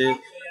 that's it.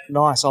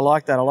 Nice, I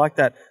like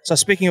that. So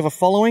speaking of a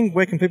following,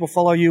 where can people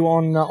follow you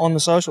on the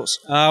socials?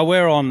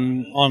 We're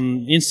on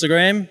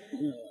Instagram,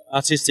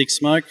 Artistic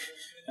Smoke,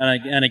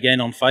 and again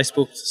on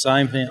Facebook, the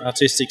same thing,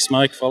 Artistic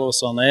Smoke. Follow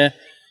us on there,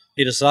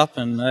 hit us up,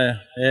 and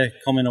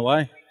comment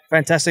away.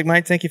 Fantastic,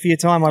 mate. Thank you for your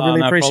time. I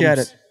really appreciate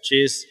it.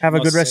 Cheers. Have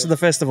a good rest of the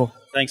festival.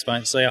 Thanks,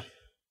 mate. See ya.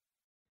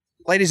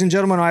 Ladies and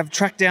gentlemen, I've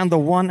tracked down the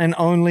one and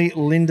only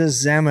Linda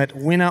Zammit,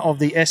 winner of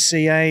the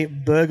SCA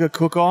Burger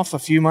Cook-Off a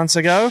few months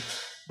ago.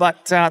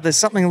 But there's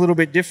something a little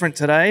bit different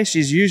today.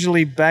 She's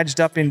usually badged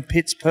up in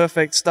Pitt's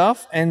Perfect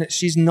Stuff, and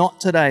she's not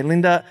today.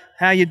 Linda,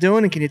 how are you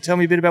doing? And can you tell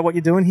me a bit about what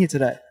you're doing here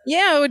today?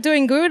 Yeah, we're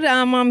doing good.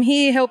 I'm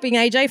here helping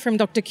AJ from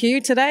Dr. Q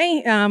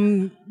today,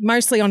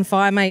 mostly on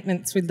fire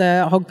maintenance with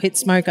the hog pit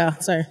smoker.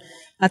 So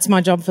that's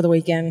my job for the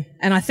weekend.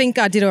 And I think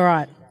I did all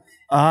right.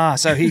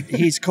 So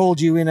he's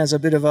called you in as a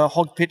bit of a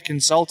hog pit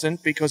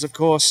consultant because, of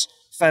course,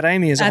 Fat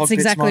Amy is a hog pit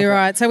smoker. That's exactly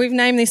right. So we've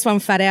named this one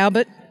Fat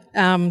Albert.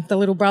 The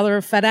little brother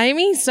of Fat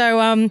Amy.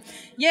 So,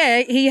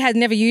 he had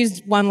never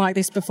used one like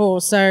this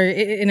before. So,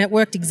 it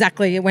worked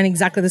exactly. It went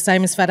exactly the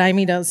same as Fat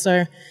Amy does.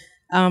 So,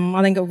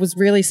 I think it was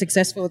really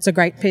successful. It's a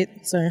great pit.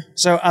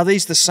 So are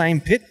these the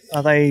same pit?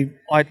 Are they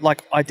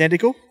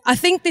identical? I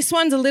think this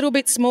one's a little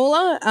bit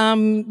smaller,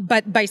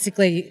 but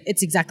basically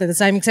it's exactly the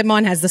same, except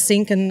mine has the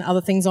sink and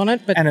other things on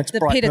it. But and it's the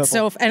bright pit purple.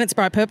 itself, and it's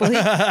bright purple.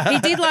 He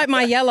did like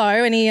my yellow,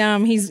 and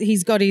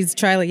he's got his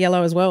trailer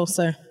yellow as well.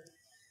 So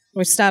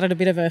we've started a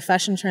bit of a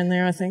fashion trend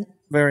there, I think.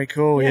 Very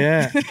cool,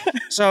 yeah.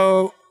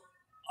 So,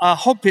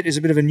 hog pit is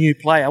a bit of a new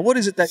player. What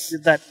is it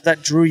that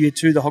drew you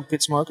to the hog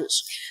pit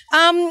smokers?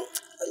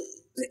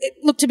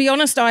 Look, to be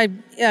honest, I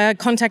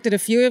contacted a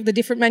few of the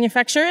different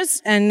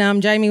manufacturers,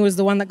 and Jamie was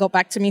the one that got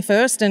back to me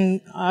first.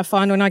 And I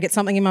find when I get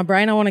something in my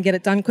brain, I want to get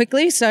it done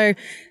quickly. So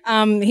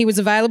he was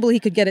available; he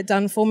could get it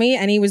done for me,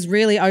 and he was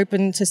really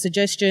open to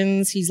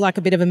suggestions. He's like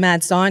a bit of a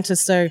mad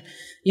scientist, so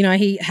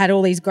he had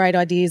all these great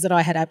ideas that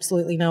I had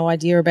absolutely no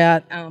idea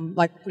about,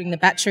 like putting the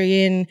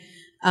battery in.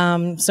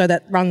 So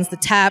that runs the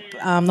tap,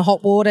 the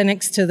hot water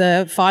next to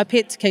the fire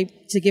pit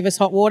to give us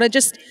hot water.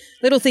 Just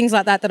little things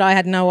like that I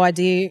had no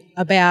idea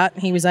about.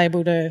 He was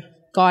able to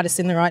guide us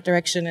in the right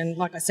direction, and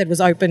like I said, was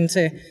open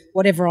to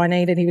whatever I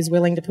needed. He was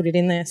willing to put it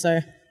in there.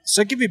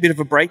 So give me a bit of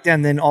a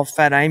breakdown then of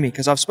Fat Amy,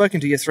 because I've spoken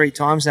to you 3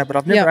 times now, but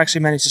I've never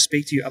actually managed to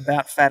speak to you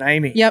about Fat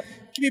Amy. Yep.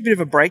 Give me a bit of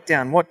a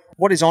breakdown.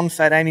 What is on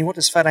Fat Amy? What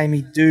does Fat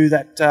Amy do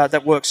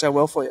that works so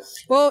well for you?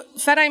 Well,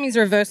 Fat Amy's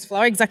reverse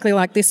flow, exactly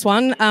like this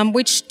one,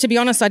 which, to be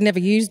honest, I'd never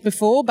used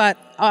before, but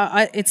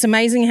it's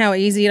amazing how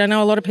easy. I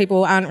know a lot of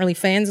people aren't really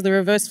fans of the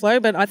reverse flow,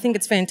 but I think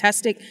it's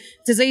fantastic.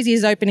 It's as easy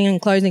as opening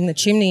and closing the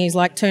chimney. It's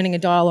like turning a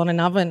dial on an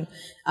oven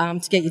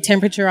to get your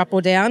temperature up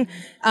or down.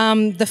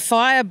 The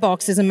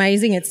firebox is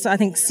amazing. It's, I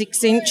think,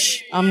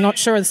 6-inch. I'm not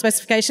sure of the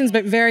specifications,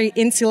 but very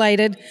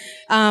insulated.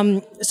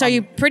 So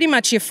you pretty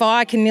much, your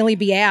fire can nearly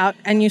be out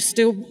and you're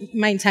still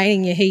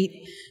maintaining your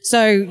heat.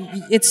 So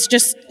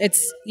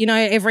it's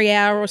every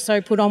hour or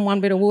so put on one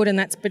bit of wood, and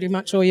that's pretty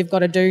much all you've got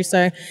to do.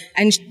 So,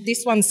 and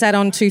this one sat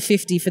on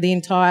 250 for the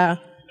entire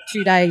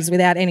 2 days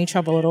without any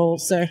trouble at all.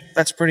 So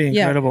that's pretty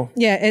incredible.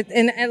 Yeah.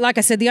 And like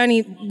I said,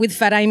 with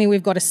Fat Amy,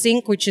 we've got a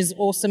sink, which is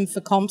awesome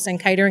for comps and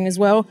catering as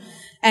well,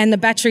 and the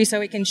battery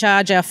so we can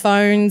charge our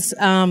phones.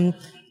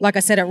 Like I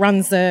said, it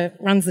runs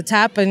the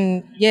tap,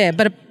 and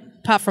but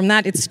apart from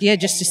that, it's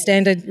just your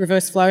standard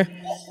reverse flow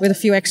with a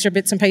few extra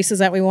bits and pieces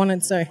that we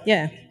wanted. So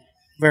yeah.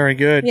 Very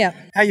good. Yeah.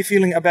 How are you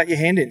feeling about your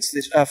hand-ins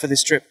for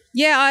this trip?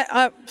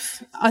 Yeah,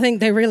 I think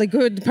they're really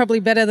good, probably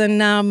better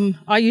than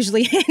I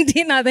usually hand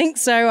in, I think.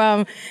 So,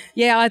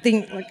 I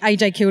think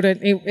AJ killed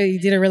it. He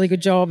did a really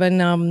good job,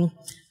 and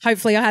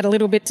hopefully I had a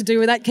little bit to do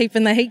with that,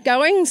 keeping the heat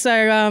going. So,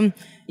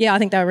 I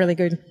think they were really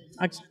good.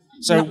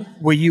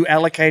 Were you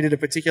allocated a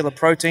particular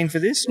protein for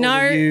this? Or no.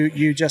 Were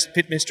you just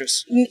pit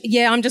mistress?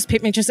 Yeah, I'm just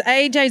pit mistress.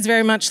 AJ's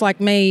very much like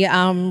me.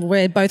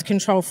 We're both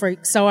control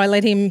freaks. So I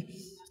let him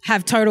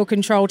have total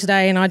control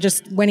today, and I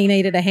just, when he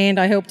needed a hand,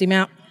 I helped him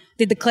out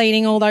did the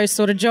cleaning, all those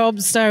sort of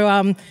jobs.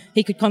 So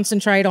he could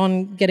concentrate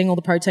on getting all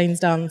the proteins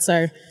done.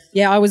 So,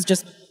 yeah, I was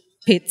just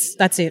pits.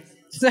 That's it.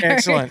 So,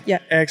 Excellent. Yeah.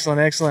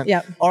 Excellent.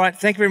 Yeah. All right.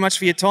 Thank you very much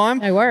for your time.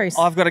 No worries.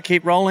 I've got to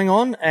keep rolling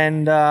on,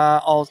 and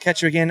I'll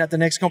catch you again at the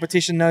next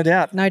competition, no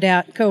doubt. No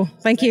doubt. Cool.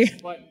 Thank you.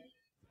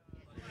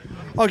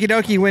 Okie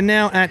dokie, we're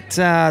now at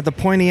the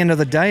pointy end of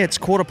the day. It's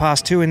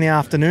 2:15 in the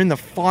afternoon. The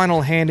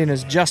final hand-in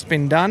has just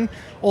been done.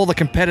 All the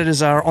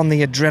competitors are on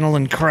the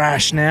adrenaline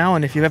crash now,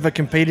 and if you've ever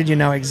competed, you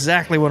know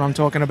exactly what I'm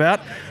talking about.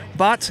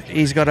 But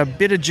he's got a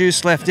bit of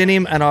juice left in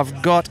him, and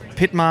I've got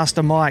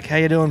Pitmaster Mike. How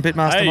you doing,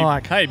 Pitmaster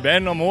Mike? Hey,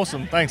 Ben, I'm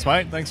awesome. Thanks,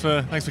 mate. Thanks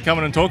for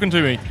coming and talking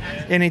to me.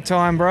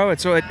 Anytime, bro.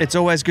 It's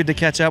always good to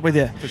catch up with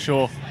you. For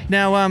sure.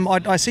 Now,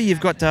 I see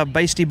you've got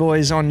Beastie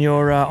Boys on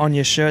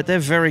your shirt. They're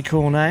a very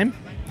cool name.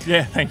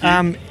 Yeah, thank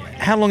you.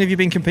 How long have you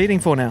been competing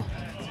for now?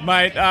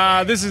 Mate,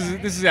 this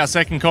is our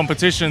second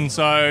competition.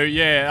 So,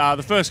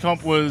 the first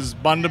comp was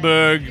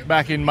Bundaberg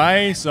back in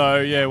May.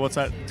 So, what's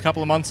that, a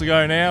couple of months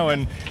ago now.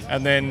 And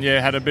then,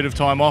 had a bit of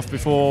time off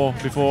before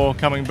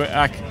coming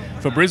back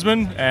for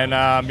Brisbane. And,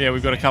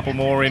 we've got a couple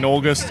more in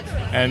August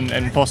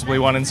and possibly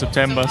one in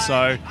September.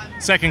 So,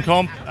 second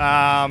comp,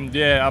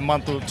 a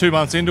month or 2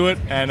 months into it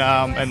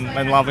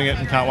and loving it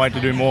and can't wait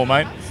to do more,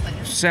 mate.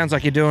 Sounds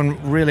like you're doing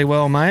really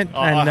well, mate.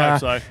 I hope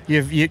so.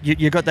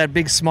 You've got that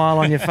big smile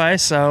on your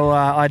face, so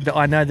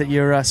I know that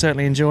you're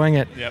certainly enjoying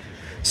it. Yep.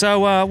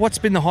 So, what's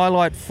been the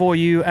highlight for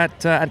you at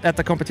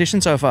the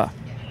competition so far?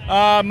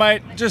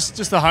 Mate, just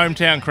the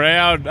hometown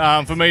crowd.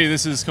 For me,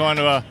 this is kind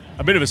of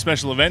a bit of a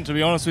special event, to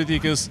be honest with you,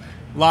 because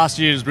last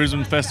year's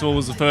Brisbane Festival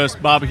was the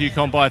first barbecue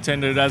comp I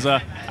attended as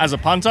a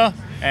punter.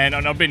 And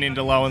I've been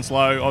into low and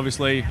slow,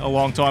 obviously, a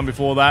long time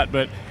before that.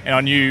 And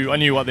I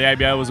knew what the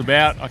ABO was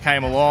about. I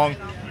came along.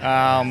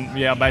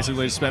 I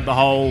basically spent the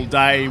whole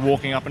day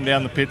walking up and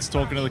down the pits,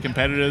 talking to the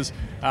competitors.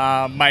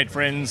 Made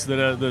friends that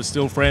are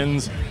still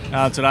friends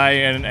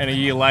today. And a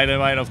year later,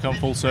 mate, I've come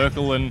full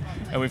circle and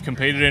we've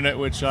competed in it,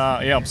 which,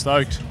 I'm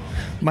stoked.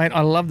 Mate,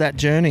 I love that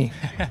journey.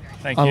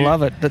 Thank you. I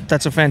love it.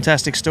 That's a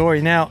fantastic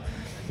story. Now,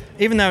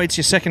 even though it's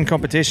your second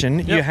competition,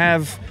 you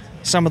have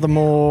some of the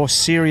more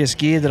serious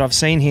gear that I've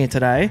seen here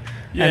today.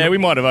 Yeah, we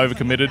might have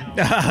overcommitted.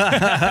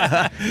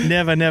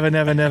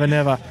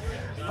 Never.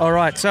 All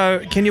right,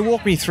 so can you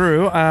walk me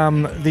through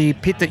the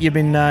pit that you've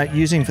been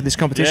using for this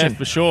competition? Yeah,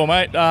 for sure,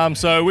 mate.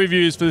 So we've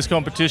used for this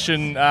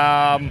competition,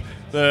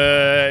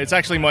 it's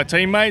actually my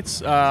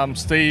teammates.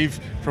 Steve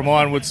from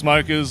Ironwood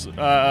Smokers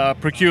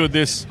procured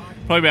this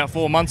probably about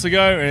 4 months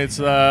ago, and it's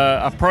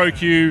a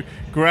ProQ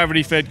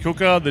gravity-fed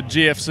cooker, the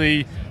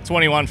GFC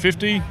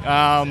 2150.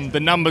 The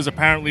numbers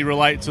apparently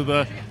relate to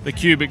the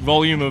cubic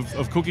volume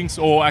of cooking,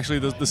 or actually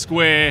the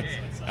square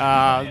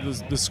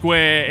the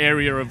square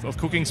area of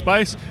cooking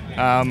space,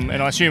 and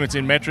I assume it's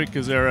in metric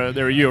because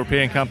they're a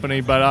European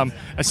company. But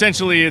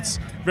essentially, it's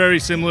very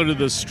similar to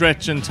the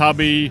Stretch and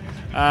Tubby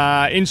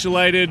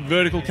insulated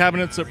vertical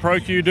cabinets that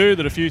ProQ do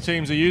that a few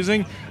teams are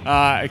using,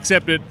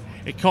 except it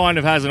kind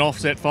of has an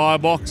offset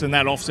firebox, and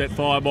that offset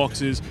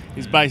firebox is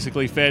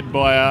basically fed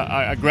by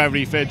a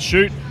gravity-fed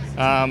chute,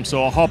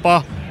 so a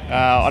hopper.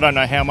 I don't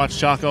know how much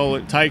charcoal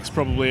it takes,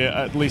 probably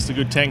at least a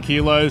good 10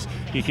 kilos.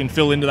 You can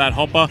fill into that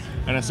hopper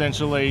and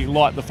essentially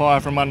light the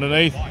fire from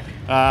underneath,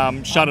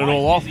 shut it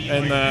all off,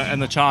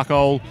 and the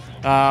charcoal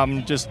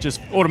just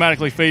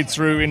automatically feeds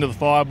through into the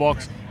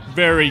firebox.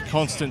 Very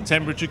constant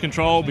temperature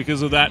control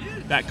because of that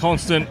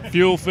constant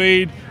fuel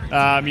feed.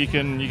 You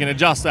can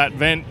adjust that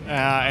vent,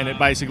 and it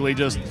basically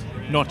just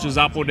notches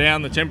up or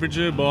down the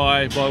temperature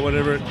by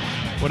whatever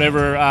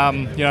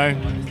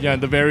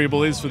the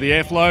variable is for the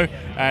airflow,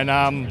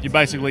 and you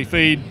basically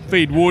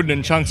feed wood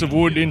and chunks of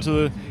wood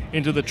into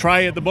the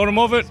tray at the bottom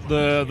of it.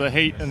 The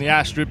heat and the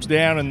ash drips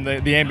down, and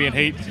the ambient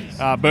heat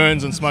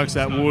burns and smokes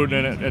that wood,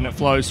 and it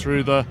flows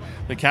through the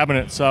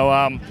cabinet.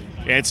 So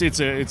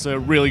it's a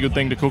really good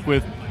thing to cook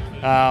with.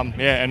 We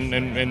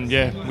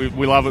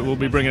love it. We'll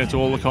be bringing it to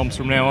all the comps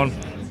from now on.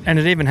 And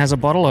it even has a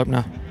bottle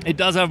opener. It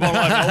does have a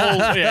bottle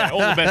opener. All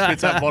the best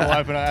bits have a bottle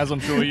opener, as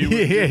I'm sure you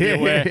would be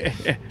aware.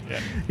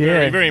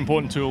 Very, very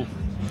important tool.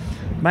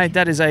 Mate,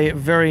 that is a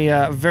very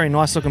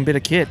nice looking bit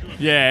of kit.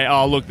 Yeah.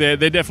 Oh, look, they're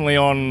definitely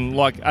on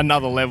like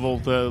another level.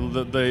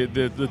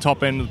 The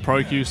top end of the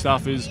ProQ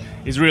stuff is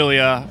really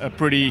a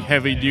pretty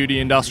heavy duty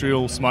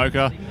industrial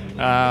smoker.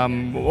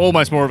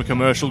 Almost more of a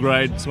commercial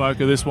grade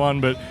smoker, this one,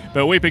 but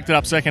we picked it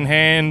up second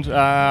hand,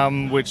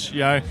 which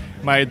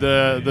made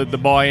the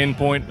buy-in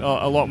point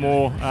a lot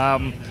more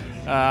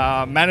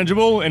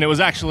manageable. And it was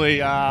actually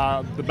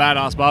the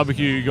Badass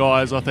Barbecue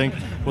guys, I think,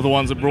 were the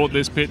ones that brought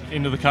this pit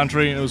into the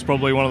country. It was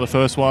probably one of the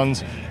first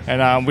ones,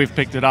 and we've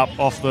picked it up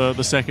off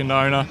the second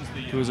owner,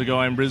 who was a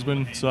guy in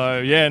Brisbane.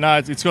 So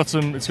it's got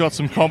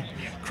some comp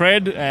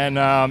cred, and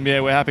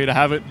we're happy to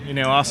have it in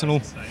our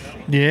arsenal.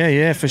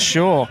 Yeah, for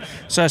sure.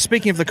 So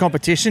speaking of the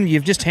competition,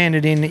 you've just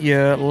handed in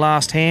your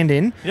last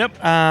hand-in. Yep.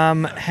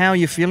 How are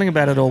you feeling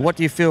about it all? What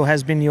do you feel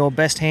has been your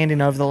best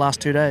hand-in over the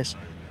last 2 days?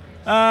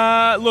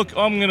 Look,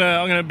 I'm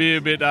gonna be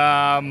a bit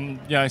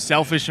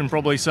selfish and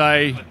probably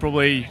say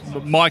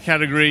my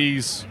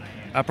categories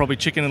probably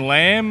chicken and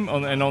lamb,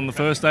 and on the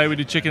first day we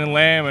did chicken and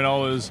lamb, and I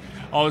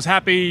was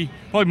happy,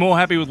 probably more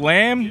happy with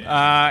lamb.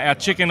 Our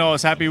chicken I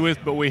was happy with,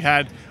 but we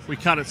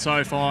cut it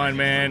so fine,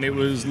 man. It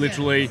was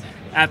literally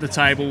at the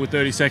table with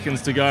 30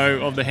 seconds to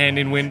go of the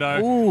hand-in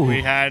window. Ooh,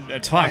 we had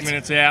at 5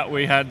 minutes out,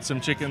 we had some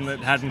chicken that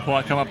hadn't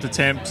quite come up to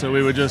temp, so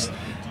we were just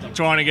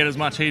trying to get as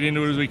much heat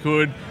into it as we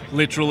could.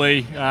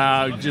 Literally,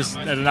 just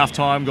at enough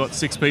time, got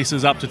 6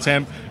 pieces up to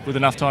temp with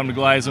enough time to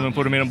glaze them and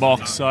put them in a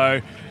box.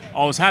 So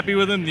I was happy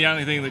with them. The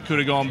only thing that could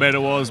have gone better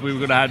was we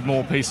would have had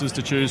more pieces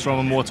to choose from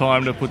and more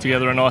time to put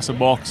together a nicer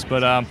box.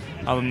 But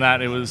other than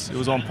that, it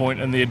was on point,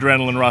 and the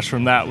adrenaline rush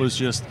from that was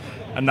just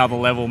another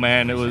level,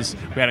 man. We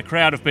had a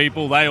crowd of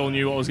people. They all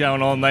knew what was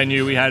going on. They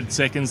knew we had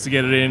seconds to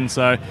get it in,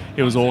 so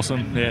it was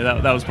awesome. Yeah,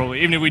 that was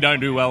probably, even if we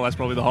don't do well, that's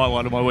probably the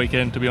highlight of my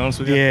weekend, to be honest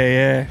with you.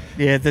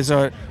 Yeah. There's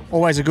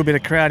always a good bit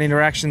of crowd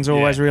interactions.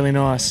 Always really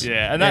nice.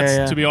 Yeah, and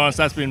that's to be honest,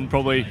 that's been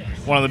probably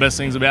one of the best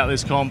things about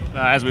this comp.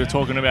 As we were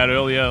talking about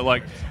earlier,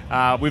 like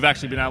we've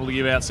actually been able to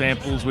give out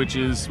samples, which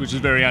is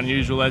very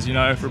unusual, as you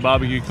know, for a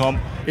barbecue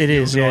comp. It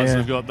is.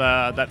 We've got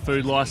that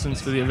food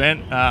license for the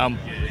event,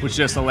 which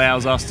just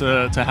allows us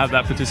to have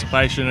that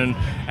participation.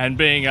 And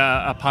being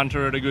a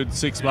punter at a good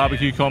 6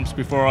 barbecue comps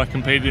before I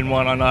competed in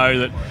one, I know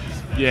that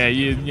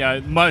you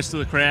know most of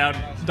the crowd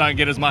don't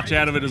get as much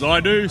out of it as I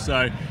do,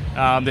 so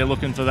they're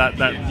looking for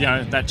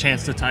that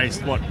chance to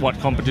taste what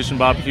competition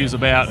barbecue is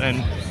about,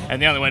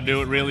 and the only way to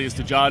do it really is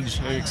to judge,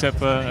 except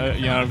for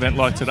an event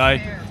like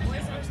today.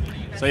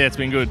 So yeah, it's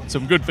been good.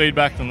 Some good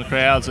feedback from the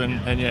crowds,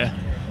 and yeah,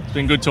 it's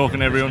been good talking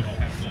to everyone.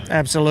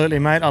 Absolutely,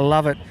 mate. I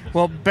love it.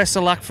 Well, best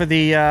of luck for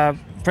the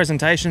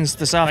presentations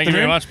this afternoon. Thank you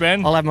very much,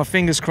 Ben. I'll have my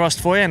fingers crossed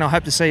for you, and I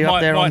hope to see you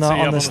up there on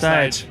the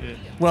stage. Yeah.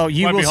 Well,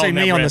 you will see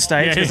me on the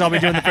stage because I'll be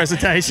doing the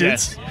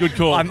presentations. Yes, good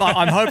call.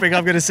 I'm hoping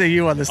I'm going to see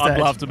you on the stage. I'd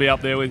love to be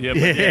up there with you.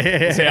 But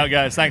we'll see how it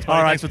goes. Thanks, buddy.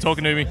 All right. Thanks for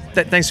talking to me.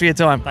 Thanks for your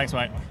time. Thanks,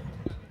 mate.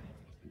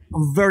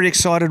 I'm very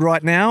excited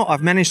right now.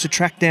 I've managed to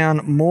track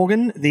down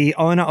Morgan, the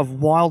owner of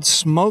Wild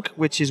Smoke,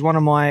 which is one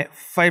of my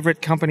favourite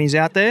companies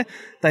out there.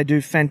 They do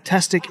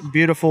fantastic,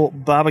 beautiful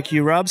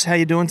barbecue rubs. How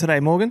you doing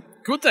today, Morgan?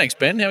 Good, thanks,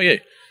 Ben. How are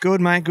you?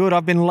 Good, mate. Good.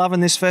 I've been loving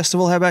this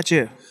festival. How about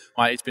you?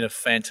 Mate, it's been a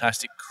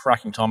fantastic,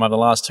 cracking time over the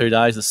last 2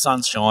 days. The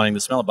sun's shining.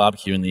 The smell of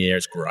barbecue in the air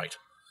is great.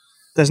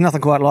 There's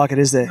nothing quite like it,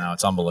 is there? No,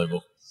 it's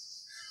unbelievable.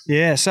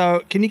 Yeah.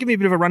 So can you give me a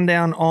bit of a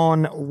rundown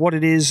on what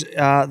it is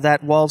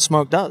that Wild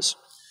Smoke does?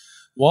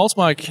 Wild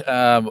Smoke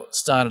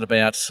started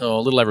about a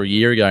little over a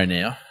year ago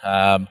now.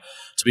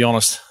 To be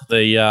honest,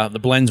 the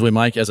blends we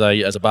make as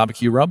a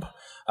barbecue rub,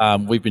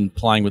 we've been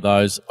playing with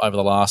those over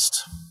the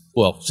last,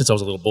 since I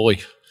was a little boy.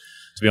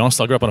 To be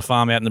honest, I grew up on a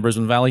farm out in the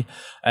Brisbane Valley,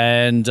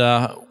 and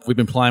we've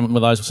been playing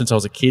with those since I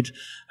was a kid.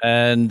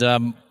 And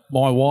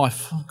my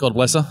wife, God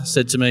bless her,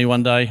 said to me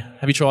one day,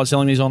 "Have you tried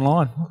selling these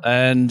online?"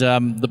 And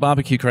the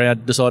barbecue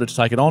crowd decided to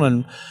take it on,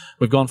 and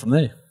we've gone from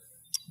there.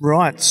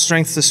 Right,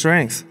 strength to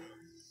strength.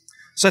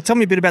 So tell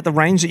me a bit about the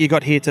range that you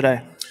got here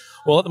today.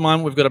 Well, at the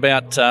moment we've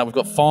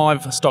got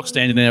 5 stock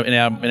standing in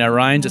our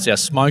range. It's our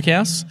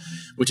smokehouse,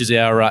 which is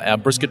our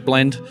brisket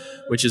blend,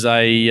 which is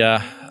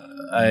started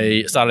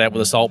out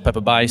with a salt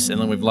pepper base,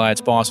 and then we've layered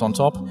spice on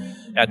top.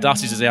 Our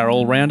Dusty's is our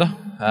all-rounder.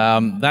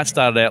 That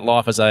started out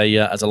life as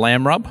a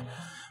lamb rub,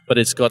 but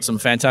it's got some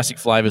fantastic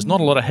flavours. Not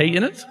a lot of heat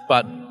in it,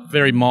 but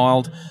very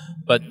mild.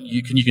 But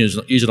you can use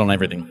it on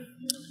everything.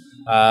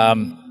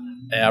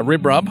 Our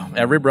rib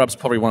rub's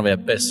probably one of our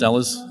best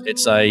sellers.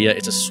 It's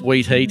a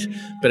sweet heat,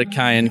 bit of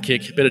cayenne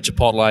kick, bit of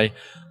chipotle, a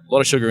lot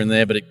of sugar in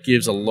there, but it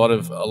gives a lot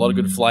of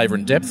good flavour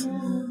and depth.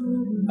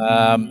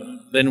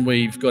 Then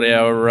we've got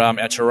our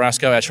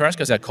churrasco. Our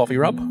churrasco is our coffee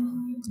rub,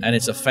 and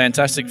it's a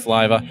fantastic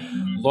flavour.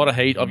 A lot of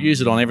heat. I've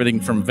used it on everything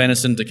from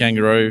venison to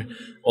kangaroo,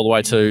 all the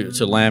way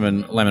to lamb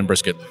and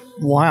brisket.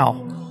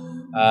 Wow.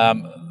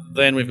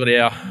 Then we've got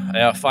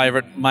our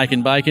favourite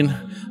Makin' Bacon.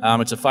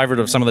 It's a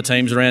favourite of some of the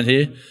teams around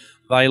here.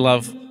 They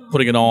love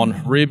putting it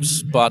on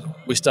ribs, but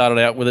we started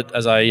out with it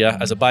as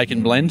a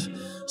bacon blend,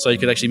 so you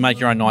could actually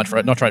make your own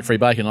nitrate-free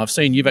bacon. I've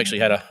seen you've actually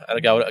had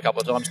a go at it a couple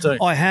of times too.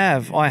 I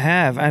have,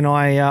 and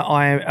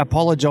I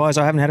apologise.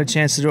 I haven't had a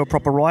chance to do a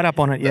proper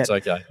write-up on it yet.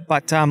 That's okay.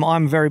 But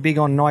I'm very big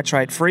on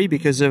nitrate-free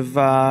because of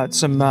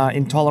some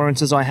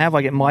intolerances I have.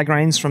 I get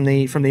migraines from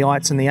the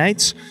ites and the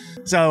eights.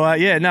 So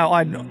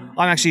I'm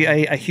actually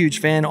a huge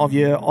fan of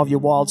your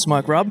Wild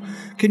Smoke rub.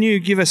 Can you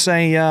give us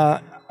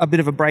a bit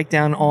of a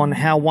breakdown on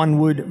how one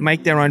would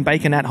make their own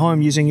bacon at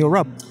home using your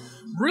rub?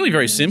 Really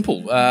very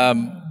simple.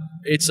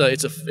 It's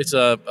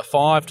a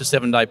 5 to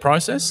 7 day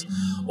process.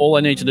 All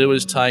they need to do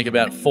is take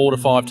about 4 to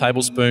 5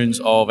 tablespoons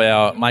of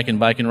our Makin'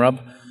 Bacon rub,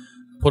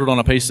 put it on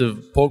a piece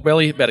of pork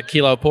belly, about a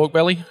kilo of pork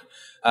belly,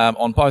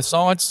 on both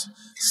sides,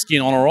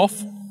 skin on or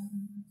off,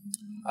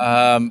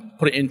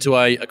 put it into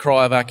a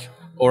cryovac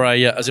or a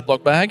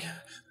Ziploc bag,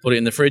 put it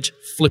in the fridge,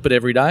 flip it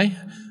every day.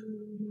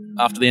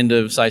 After the end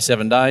of, say,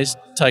 7 days,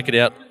 take it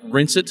out,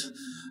 rinse it.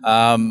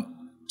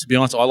 To be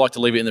honest, I like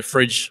to leave it in the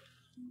fridge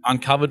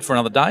uncovered for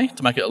another day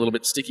to make it a little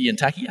bit sticky and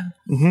tackier.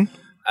 Mm-hmm.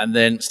 And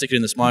then stick it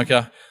in the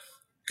smoker,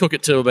 cook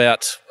it to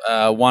about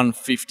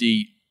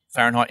 150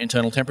 Fahrenheit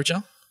internal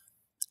temperature.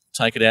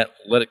 Take it out,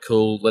 let it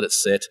cool, let it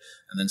set,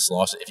 and then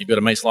slice it. If you've got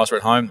a meat slicer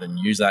at home, then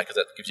use that because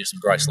that gives you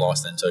some great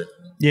slice then too.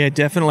 Yeah,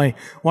 definitely.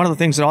 One of the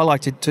things that I like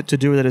to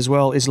do with it as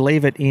well is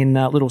leave it in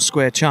little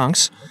square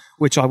chunks,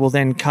 which I will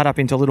then cut up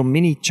into little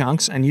mini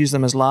chunks and use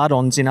them as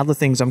lardons in other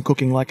things I'm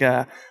cooking, like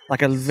a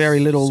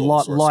very little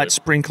light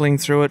sprinkling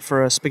through it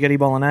for a spaghetti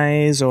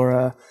bolognese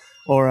or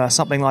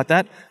something like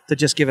that, to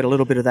just give it a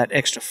little bit of that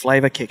extra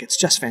flavour kick. It's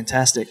just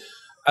fantastic.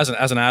 As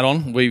an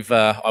add-on,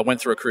 I went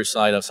through a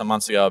crusade some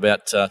months ago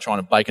about trying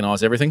to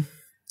baconise everything.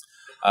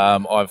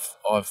 I've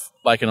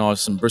baconised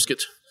some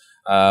brisket.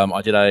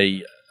 I did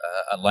a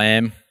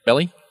lamb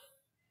belly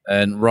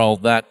and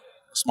rolled that,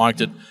 smoked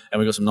it, and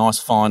we got some nice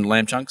fine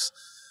lamb chunks.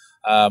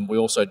 We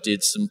also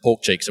did some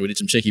pork cheek, so we did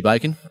some cheeky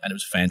bacon, and it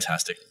was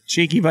fantastic.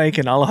 Cheeky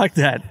bacon, I like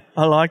that.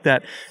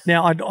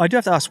 Now, I do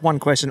have to ask one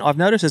question. I've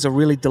noticed there's a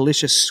really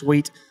delicious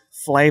sweet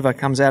flavour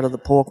comes out of the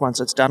pork once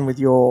it's done with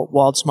your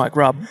wild smoke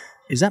rub.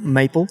 Is that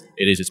maple?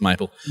 It is, it's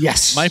maple.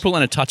 Yes. Maple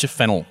and a touch of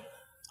fennel.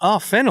 Oh,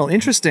 fennel,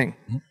 interesting.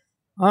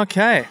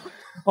 Okay.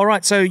 All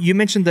right, so you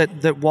mentioned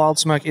that Wild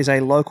Smoke is a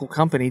local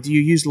company. Do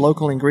you use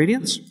local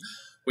ingredients?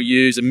 We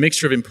use a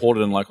mixture of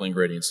imported and local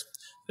ingredients.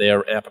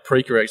 Our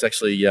paprika is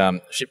actually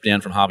shipped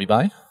down from Harvey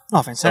Bay.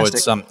 Oh, fantastic!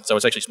 So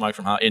it's actually smoked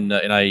from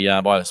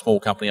by a small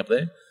company up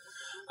there.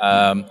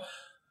 A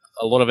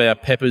lot of our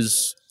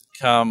peppers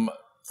come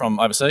from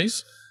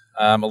overseas.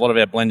 A lot of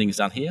our blending is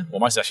done here.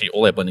 Well, actually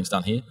all our blending is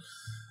done here.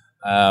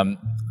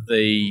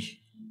 The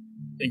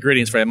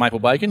ingredients for our maple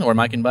bacon or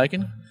Macon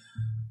bacon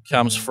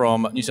comes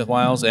from New South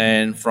Wales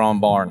and from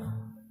Byron.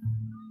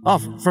 Oh,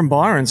 from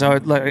Byron, so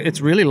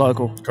it's really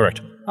local.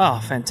 Correct.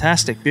 Oh,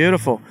 fantastic.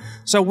 Beautiful.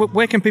 So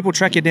where can people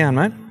track you down,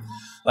 mate?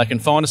 They can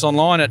find us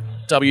online at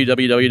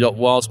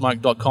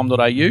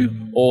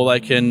www.wildsmoke.com.au, or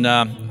they can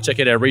check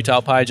out our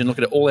retail page and look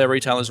at all our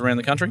retailers around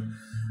the country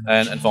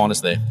and find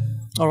us there.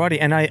 Alrighty,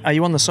 and are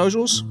you on the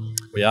socials?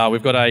 We are.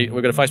 We've got a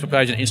Facebook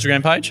page and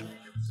Instagram page.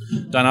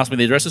 Don't ask me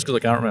the addresses because I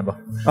can't remember.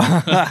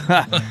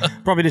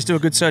 Probably just do a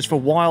good search for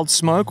Wild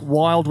Smoke,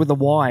 Wild with a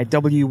Y,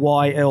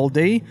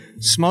 WYLD,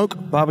 Smoke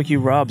Barbecue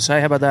Rubs.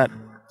 Hey, how about that?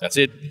 That's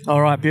it. All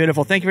right,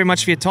 beautiful. Thank you very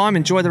much for your time.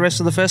 Enjoy the rest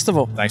of the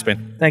festival. Thanks,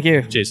 Ben. Thank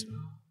you. Cheers.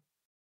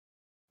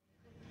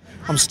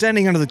 I'm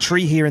standing under the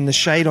tree here in the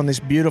shade on this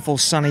beautiful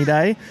sunny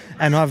day,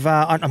 and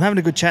I'm having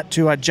a good chat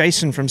to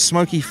Jason from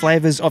Smoky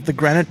Flavours of the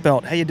Granite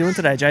Belt. How you doing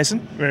today,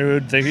 Jason? Very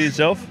good. Thank you.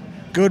 Yourself?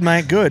 Good,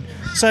 mate. Good.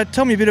 So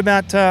tell me a bit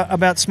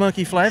about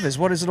Smoky Flavours.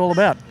 What is it all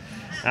about?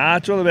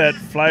 It's all about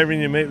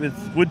flavouring your meat with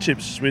wood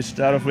chips. We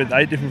start off with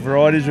 8 different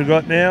varieties we've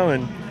got now,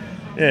 and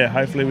yeah,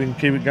 hopefully we can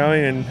keep it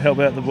going and help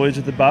out the boys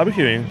with the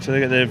barbecuing so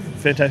they get their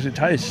fantastic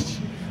tastes.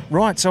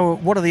 Right. So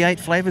what are the 8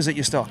 flavours that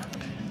you stock?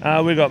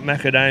 We've got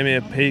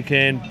macadamia,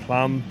 pecan,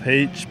 plum,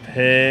 peach,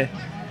 pear,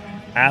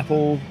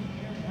 apple,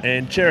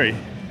 and cherry.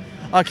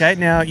 Okay,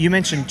 now you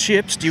mentioned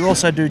chips. Do you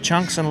also do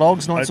chunks and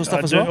logs and all that sort of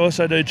stuff as well? I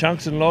also do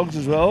chunks and logs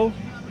as well.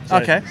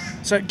 Okay,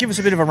 so give us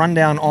a bit of a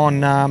rundown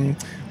on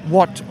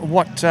what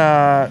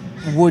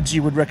woods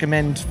you would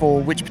recommend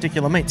for which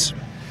particular meats.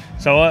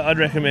 So I'd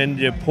recommend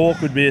your pork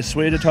would be a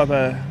sweeter type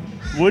of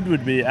wood,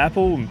 would be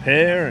apple and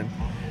pear, and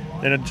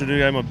then to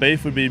do my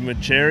beef would be my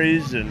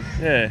cherries and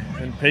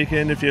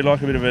pecan if you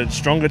like a bit of a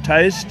stronger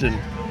taste, and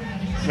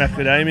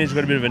macadamia's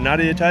got a bit of a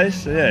nuttier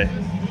taste. So yeah.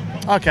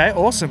 Okay,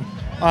 awesome.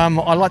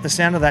 I like the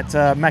sound of that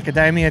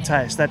macadamia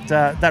taste.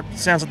 That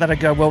sounds like that'd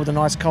go well with a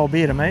nice cold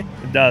beer to me.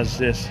 It does,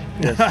 yes.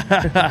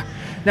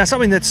 Now,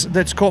 something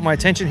that's caught my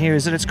attention here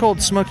is that it's called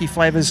Smoky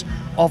Flavours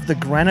of the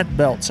Granite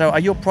Belt. So,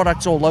 are your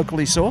products all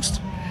locally sourced?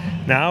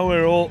 No,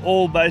 we're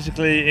all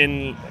basically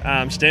in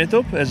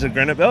Stanthorpe, as the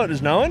Granite Belt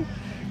is known.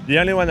 The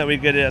only one that we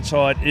get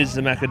outside is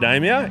the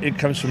macadamia. It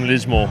comes from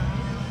Lismore,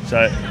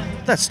 so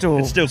that's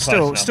still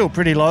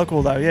pretty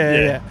local though.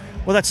 Yeah.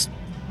 Well, that's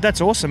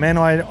awesome, man.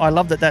 I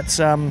love that's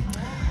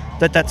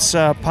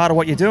part of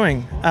what you're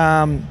doing.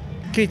 Can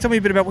you tell me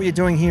a bit about what you're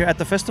doing here at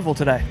the festival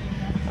today?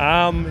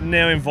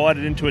 Now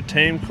invited into a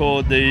team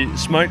called the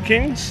Smoke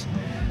Kings.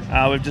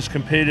 We've just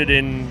competed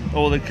in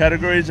all the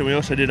categories, and we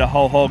also did a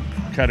whole hog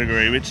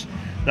category, which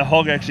the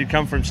hog actually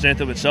come from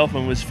Stanthorpe itself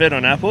and was fed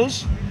on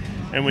apples.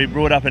 And we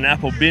brought up an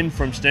apple bin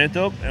from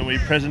Stanthorpe, and we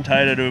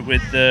presented it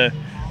with the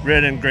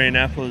red and green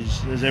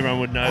apples, as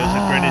everyone would know, as the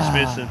Granny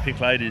Smiths and Pink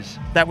Ladies.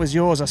 That was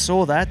yours. I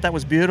saw that. That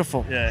was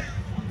beautiful. Yeah.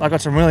 I got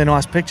some really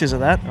nice pictures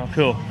of that. Oh,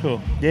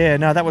 cool. Yeah,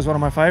 no, that was one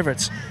of my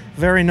favourites.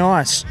 Very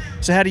nice.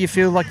 So how do you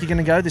feel like you're going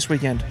to go this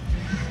weekend?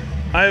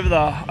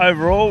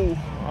 Overall,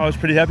 I was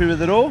pretty happy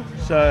with it all.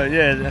 So,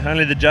 yeah,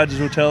 only the judges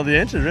will tell the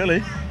answer,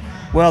 really.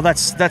 Well,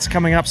 that's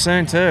coming up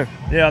soon too.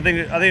 Yeah, I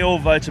think all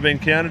votes have been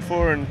counted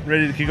for and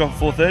ready to kick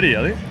off at 4:30,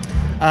 I think.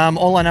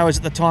 All I know is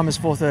that the time is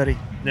 4:30.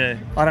 Yeah.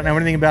 I don't know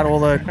anything about all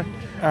the...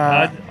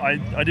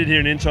 I did hear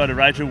an insider,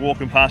 Rachel,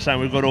 walking past saying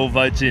we've got all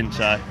votes in,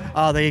 so...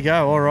 Oh, there you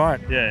go. All right.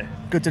 Yeah.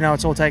 Good to know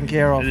it's all taken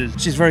care of. It is.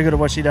 She's very good at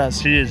what she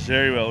does. She is.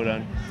 Very well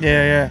done.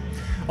 Yeah.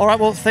 All right,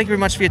 well, thank you very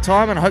much for your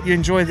time, and I hope you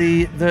enjoy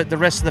the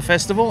rest of the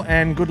festival,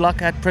 and good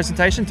luck at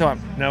presentation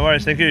time. No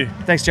worries, thank you.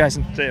 Thanks,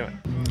 Jason. See you, mate.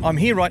 I'm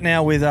here right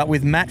now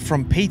with Matt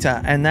from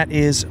PETA, and that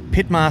is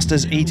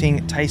Pitmasters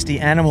Eating Tasty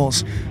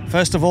Animals.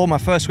 First of all, my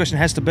first question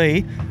has to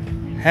be,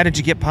 how did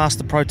you get past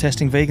the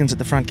protesting vegans at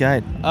the front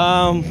gate?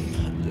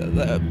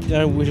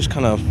 We just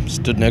kind of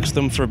stood next to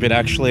them for a bit,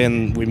 actually,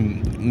 and we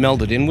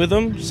melded in with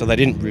them, so they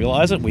didn't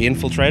realise it. We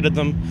infiltrated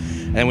them,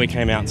 and we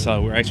came out,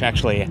 so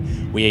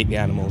we eat the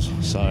animals.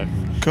 So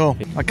cool.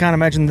 I can't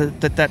imagine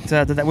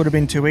that would have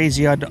been too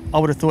easy. I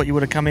would have thought you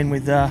would have come in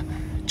with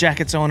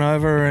jackets on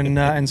over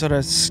and sort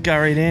of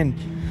scurried in.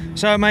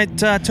 So, mate,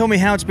 tell me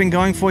how it's been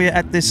going for you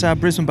at this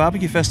Brisbane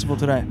Barbecue Festival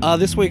today.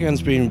 This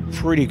weekend's been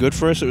pretty good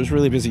for us. It was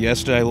really busy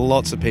yesterday.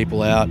 Lots of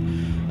people out,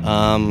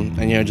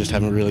 and just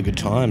having a really good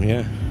time.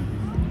 Yeah.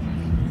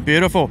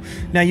 Beautiful.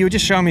 Now, you were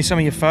just showing me some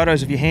of your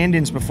photos of your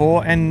hand-ins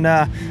before, and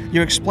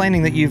you're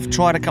explaining that you've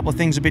tried a couple of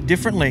things a bit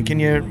differently.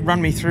 Can you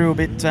run me through a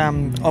bit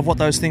of what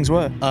those things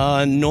were?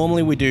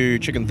 Normally we do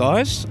chicken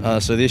thighs.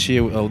 So this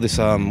year, this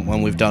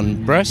one we've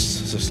done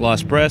breasts, so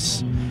sliced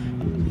breasts.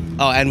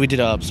 Oh, and we did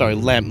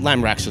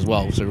lamb racks as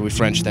well. So we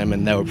Frenched them,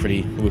 and we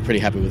were pretty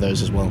happy with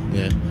those as well.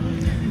 Yeah.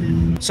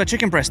 So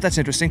chicken breast, that's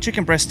interesting.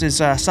 Chicken breast is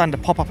starting to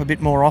pop up a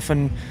bit more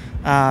often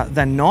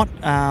than not.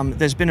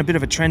 There's been a bit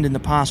of a trend in the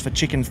past for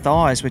chicken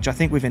thighs, which I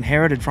think we've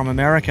inherited from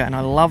America, and I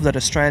love that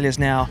Australia's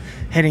now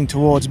heading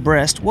towards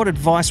breast. What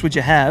advice would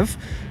you have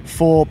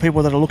for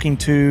people that are looking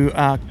to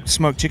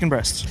smoke chicken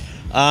breasts?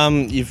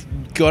 You've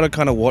got to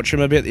kind of watch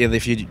them a bit.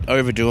 If you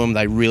overdo them,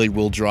 they really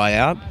will dry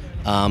out.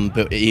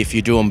 But if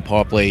you do them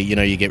properly,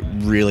 you get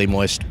really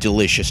moist,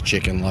 delicious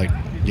chicken.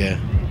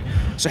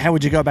 So how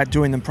would you go about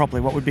doing them properly?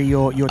 What would be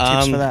your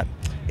tips for that?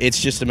 It's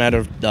just a matter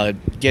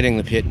of getting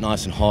the pit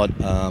nice and hot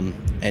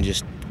and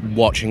just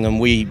watching them.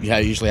 We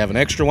usually have an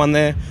extra one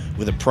there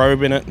with a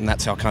probe in it, and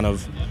that's our kind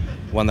of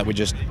one that we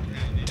just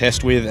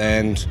test with.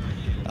 And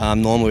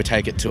normally we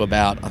take it to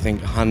about, I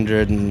think,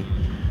 100 and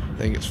I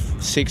think it's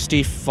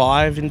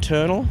 65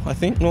 internal, I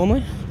think,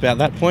 normally, about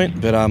that point.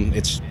 But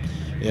it's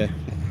the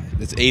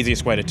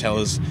easiest way to tell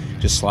is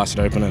just slice it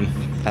open and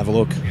have a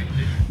look.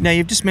 Now,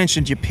 you've just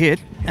mentioned your pit,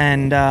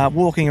 and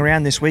walking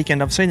around this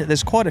weekend, I've seen that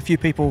there's quite a few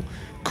people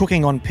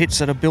cooking on pits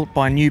that are built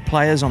by new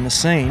players on the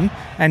scene,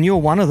 and you're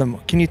one of them.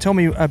 Can you tell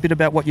me a bit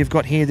about what you've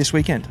got here this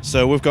weekend?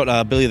 So we've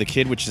got Billy the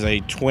Kid, which is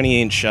a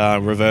 20-inch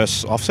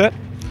reverse offset.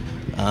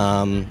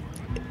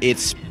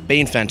 It's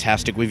been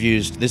fantastic.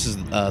 This is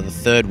the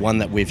third one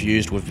that we've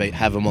used. We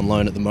have them on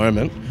loan at the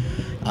moment,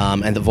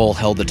 and they've all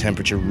held the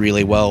temperature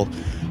really well.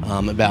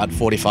 About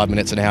 45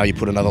 minutes an hour, you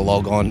put another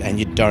log on, and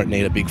you don't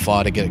need a big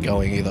fire to get it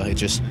going either. It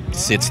just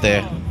sits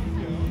there.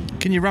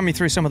 Can you run me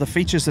through some of the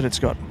features that it's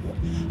got?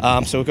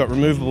 So we've got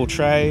removable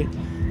tray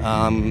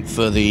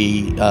for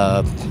the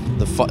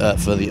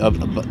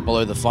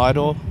below the fire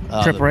door.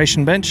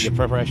 Preparation bench. The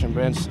preparation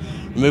bench.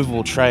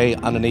 Removable tray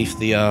underneath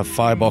the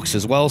firebox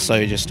as well. So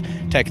you just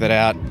take that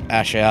out,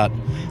 ash out.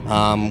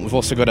 We've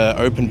also got an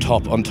open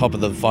top on top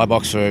of the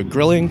firebox for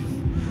grilling.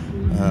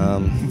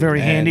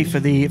 Very handy for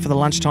the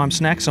lunchtime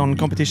snacks on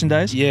competition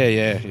days.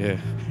 Yeah.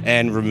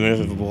 And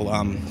removable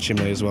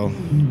chimney as well.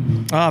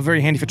 Very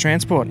handy for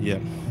transport. Yeah.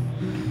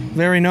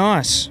 Very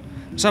nice.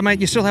 So,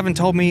 mate, you still haven't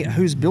told me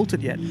who's built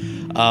it yet.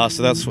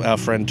 So that's our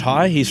friend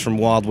Ty. He's from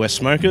Wild West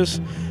Smokers,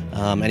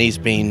 and he's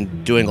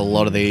been doing a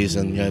lot of these,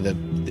 and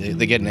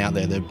they're getting out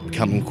there. They're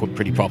becoming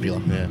pretty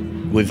popular. Yeah.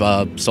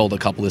 We've sold a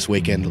couple this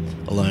weekend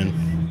alone.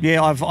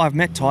 Yeah, I've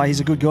met Ty. He's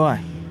a good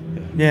guy.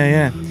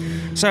 Yeah.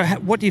 So,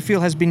 what do you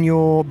feel has been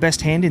your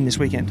best hand-in this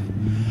weekend?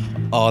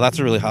 Oh, that's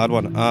a really hard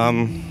one.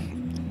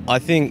 I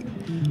think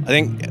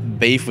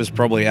beef was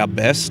probably our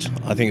best.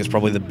 I think it's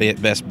probably the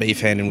best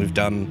beef hand-in we've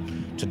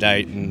done to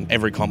date, and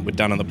every comp we've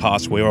done in the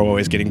past, we were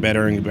always getting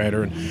better and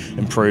better and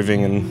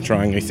improving and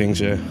trying new things.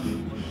 Yeah.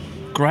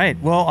 Great.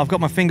 Well, I've got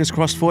my fingers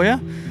crossed for you,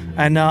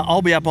 and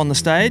I'll be up on the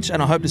stage,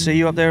 and I hope to see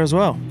you up there as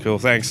well. Cool.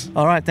 Thanks.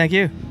 All right. Thank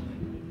you.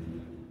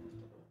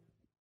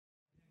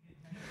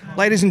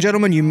 Ladies and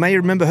gentlemen, you may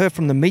remember her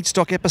from the meat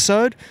stock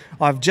episode.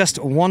 I've just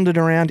wandered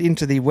around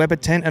into the Weber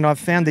tent, and I've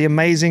found the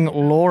amazing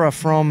Laura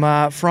from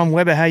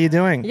Weber. How are you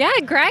doing? Yeah,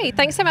 great.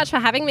 Thanks so much for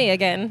having me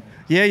again.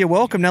 Yeah, you're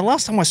welcome. Now,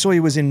 last time I saw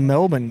you was in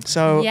Melbourne,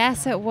 so...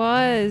 Yes, it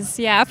was.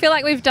 Yeah, I feel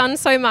like we've done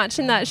so much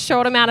in that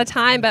short amount of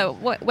time, but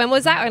when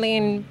was that? Only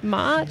in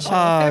March or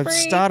February?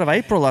 Start of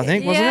April, I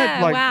think, wasn't it?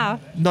 Yeah, wow.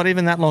 Not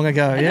even that long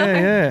ago.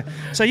 Yeah.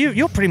 So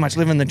you're pretty much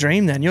living the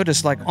dream then. You're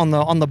just like on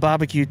the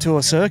barbecue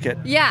tour circuit.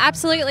 Yeah,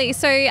 absolutely.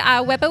 So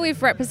Weber,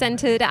 we've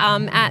represented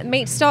at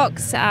Meat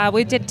Stocks.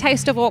 We did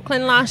Taste of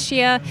Auckland last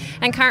year,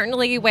 and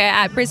currently we're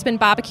at Brisbane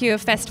Barbecue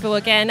Festival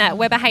again at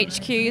Weber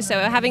HQ. So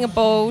we're having a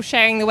ball,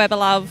 sharing the Weber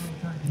love.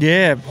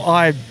 Yeah,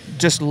 I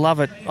just love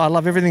it. I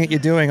love everything that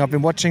you're doing. I've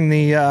been watching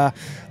the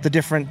the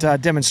different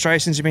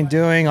demonstrations you've been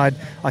doing. I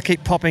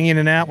keep popping in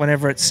and out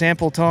whenever it's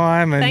sample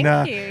time and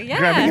Thank you. Yeah.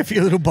 grabbing a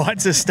few little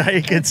bites of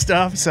steak and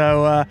stuff.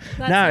 So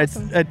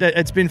Awesome.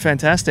 it's been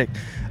fantastic.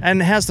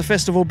 And how's the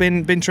festival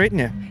been treating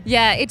you?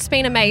 Yeah, it's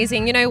been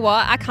amazing. You know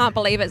what? I can't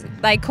believe it.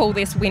 They call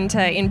this winter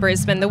in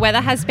Brisbane. The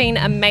weather has been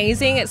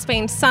amazing. It's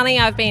been sunny.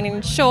 I've been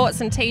in shorts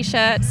and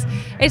t-shirts.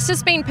 It's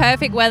just been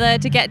perfect weather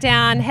to get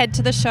down, head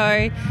to the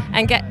show,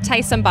 and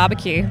taste some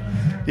barbecue.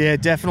 Yeah,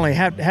 definitely.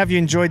 Have you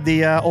enjoyed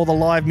all the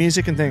live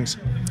music and things?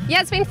 Yeah,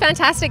 it's been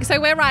fantastic.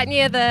 So we're right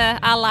near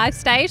our live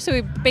stage, so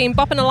we've been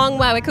bopping along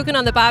while we're cooking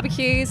on the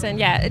barbecues, and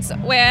yeah,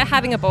 we're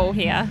having a ball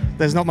here.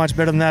 There's not much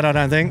better than that, I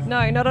don't think.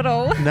 No, not at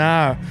all.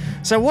 No.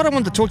 So what I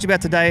wanted to talk to you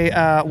about today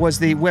was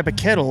the Weber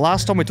kettle.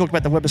 Last time we talked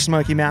about the Weber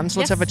Smoky Mountains.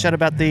 Let's have a chat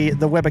about the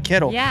Weber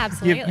kettle. Yeah,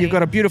 absolutely. You've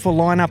got a beautiful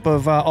lineup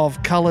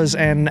of colours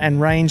and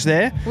range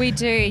there. We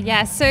do,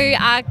 yeah. So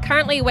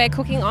currently we're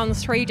cooking on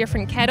 3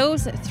 different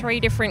kettles, 3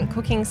 different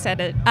cooking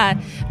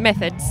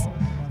methods.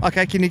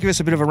 Okay, can you give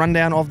us a bit of a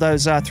rundown of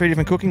those 3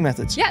 different cooking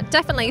methods? Yeah,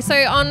 definitely. So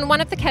on one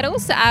of the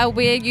kettles,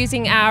 we're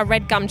using our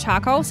red gum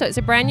charcoal. So it's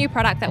a brand new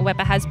product that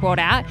Weber has brought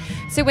out.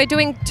 So we're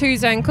doing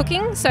 2-zone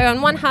cooking. So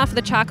on one half of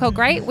the charcoal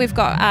grate, we've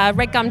got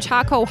red gum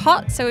charcoal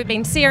hot. So we've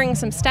been searing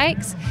some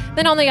steaks.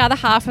 Then on the other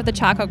half of the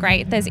charcoal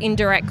grate, there's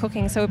indirect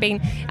cooking. So we've been,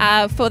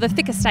 for the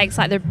thicker steaks,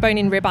 like the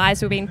bone-in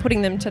ribeyes, we've been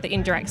putting them to the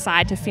indirect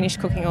side to finish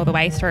cooking all the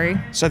way through.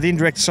 So the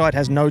indirect side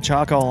has no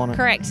charcoal on it?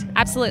 Correct,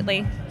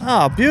 absolutely.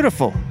 Oh,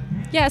 beautiful.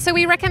 Yeah, so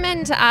we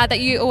recommend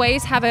that you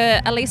always have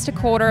at least a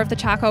quarter of the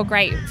charcoal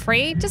grate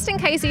free, just in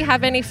case you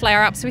have any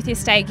flare-ups with your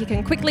steak. You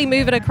can quickly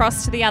move it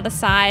across to the other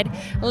side,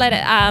 let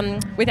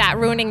it without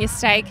ruining your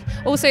steak.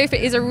 Also, if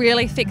it is a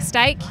really thick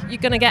steak, you're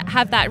going to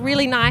have that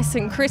really nice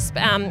and crisp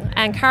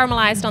and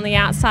caramelized on the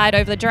outside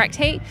over the direct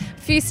heat.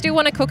 If you still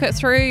want to cook it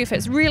through, if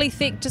it's really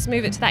thick, just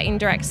move it to that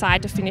indirect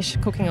side to finish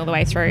cooking all the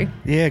way through.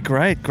 Yeah,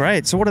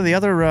 great. So what are the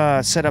other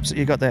setups that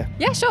you got there?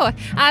 Yeah, sure.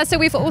 So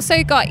we've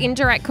also got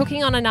indirect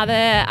cooking on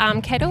another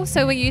kettle.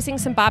 So we're using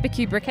some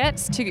barbecue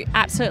briquettes to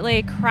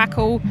absolutely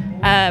crackle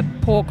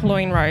pork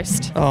loin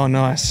roast. Oh,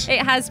 nice. It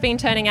has been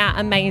turning out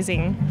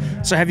amazing.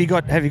 So have you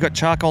got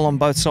charcoal on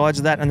both sides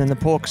of that and then the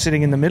pork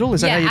sitting in the middle?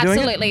 Is that how you're doing it?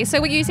 Yeah, absolutely. So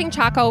we're using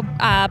charcoal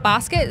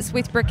baskets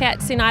with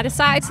briquettes in either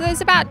side. So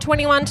there's about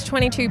 21 to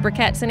 22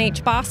 briquettes in each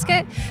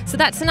basket. So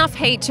that's enough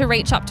heat to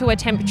reach up to a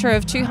temperature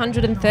of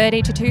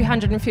 230 to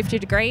 250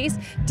 degrees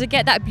to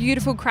get that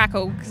beautiful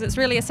crackle, because it's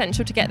really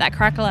essential to get that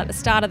crackle at the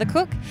start of the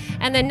cook.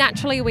 And then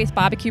naturally with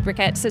barbecue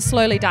briquettes, it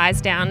slowly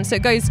dies down. So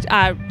it goes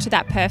to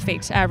that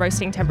perfect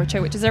roasting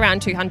temperature, which is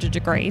around 200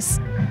 degrees.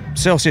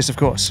 Celsius, of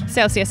course.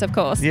 Celsius, of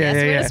course. Yeah, yes,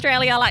 yeah, we're yeah. in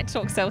Australia, I like to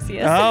talk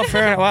Celsius. Oh,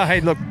 fair enough. Well, hey,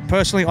 look,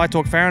 personally, I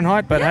talk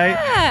Fahrenheit, but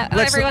yeah,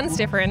 hey, everyone's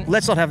different.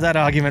 Let's not have that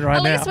argument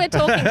right now. At least we're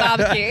talking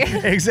barbecue.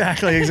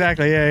 Exactly.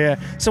 Yeah.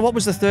 So what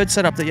was the third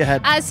setup that you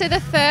had? So the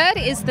third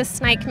is the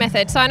snake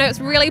method. So I know it's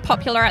really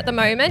popular at the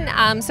moment.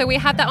 So we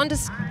have that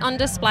on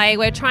display.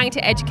 We're trying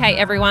to educate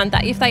everyone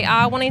that if they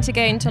are wanting to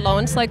get into low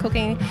and slow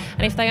cooking,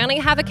 and if they only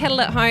have a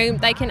kettle at home,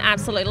 they can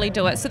absolutely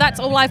do it. So that's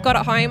all I've got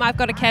at home. I've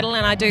got a kettle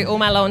and I do all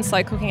my low and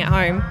slow cooking at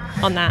home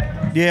on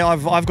that. Yeah,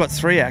 I've got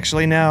 3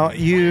 actually. Now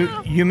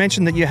you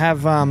mentioned that you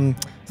have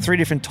 3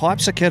 different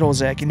types of kettles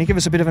there. Can you give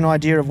us a bit of an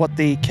idea of what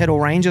the kettle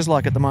range is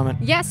like at the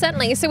moment? Yeah,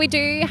 certainly. So we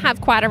do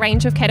have quite a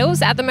range of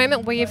kettles. At the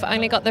moment, we've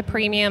only got the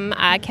premium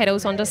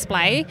kettles on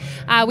display.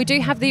 We do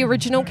have the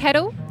original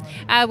kettle.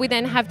 We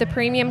then have the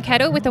premium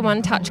kettle with the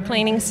one-touch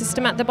cleaning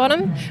system at the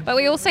bottom. But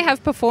we also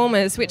have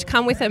performers, which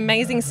come with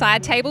amazing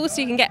side tables,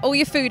 so you can get all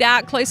your food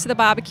out close to the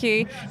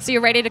barbecue, so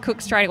you're ready to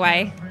cook straight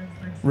away.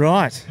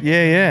 Right.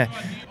 Yeah.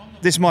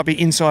 This might be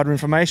insider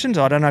information,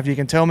 so I don't know if you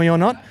can tell me or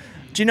not.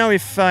 Do you know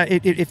if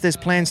there's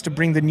plans to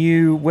bring the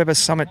new Weber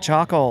Summit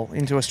charcoal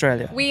into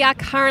Australia? We are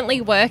currently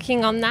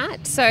working on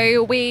that.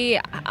 So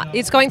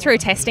it's going through a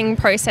testing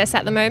process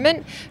at the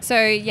moment. So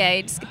yeah,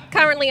 it's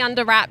currently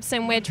under wraps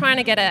and we're trying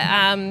to get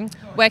it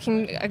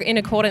working in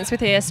accordance with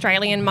the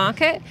Australian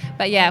market.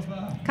 But yeah,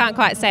 can't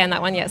quite say on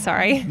that one yet,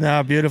 sorry.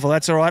 No, beautiful.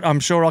 That's all right. I'm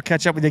sure I'll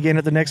catch up with you again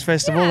at the next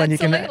festival, yeah, and you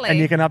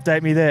can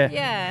update me there.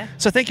 Yeah.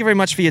 So thank you very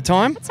much for your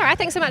time. That's all right.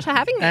 Thanks so much for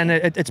having me. And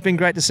it's been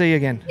great to see you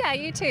again. Yeah,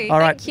 you too. All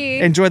right. Thank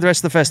you. Enjoy the rest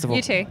of the festival.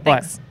 You too. Bye.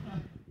 Thanks.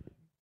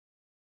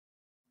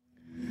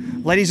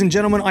 Ladies and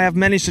gentlemen, I have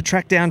managed to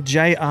track down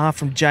JR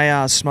from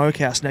JR's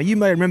Smokehouse. Now, you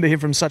may remember him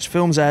from such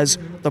films as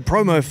the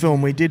promo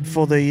film we did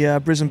for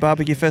the Brisbane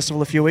Barbecue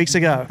Festival a few weeks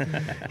ago.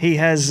 He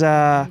has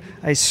a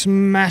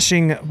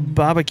smashing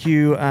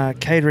barbecue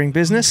catering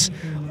business,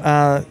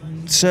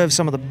 serves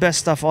some of the best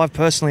stuff I've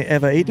personally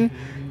ever eaten.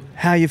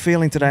 How are you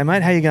feeling today,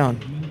 mate? How you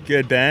going?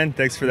 Good, Ben.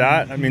 Thanks for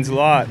that. That means a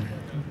lot.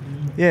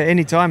 Yeah,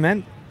 anytime,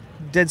 man.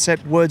 Dead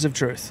set words of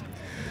truth.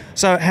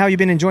 So, how have you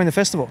been enjoying the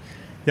festival?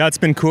 Yeah, it's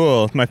been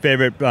cool. My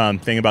favorite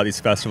thing about these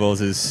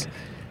festivals is,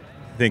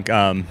 I think,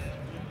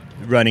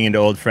 running into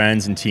old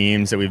friends and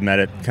teams that we've met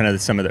at kind of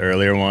some of the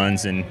earlier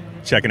ones and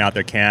checking out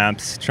their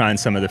camps, trying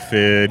some of the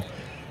food.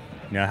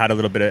 You know, had a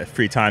little bit of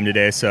free time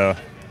today, so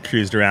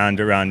cruised around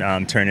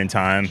turn-in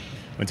time.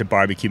 Went to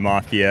Barbecue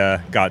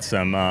Mafia, got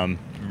some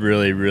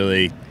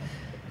really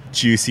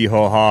juicy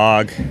whole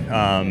hog.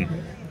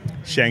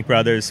 Shank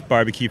Brothers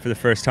barbecue for the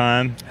first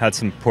time. Had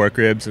some pork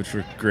ribs, which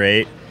were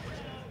great.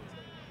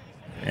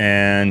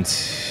 And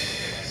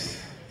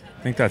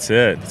I think that's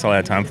it. That's all I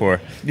had time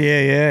for.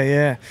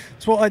 Yeah.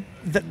 So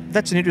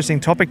that's an interesting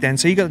topic then.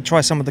 So you got to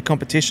try some of the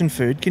competition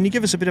food. Can you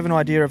give us a bit of an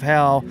idea of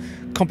how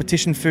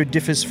competition food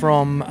differs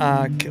from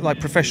like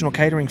professional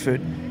catering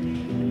food?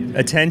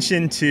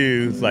 Attention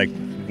to like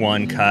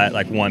one cut,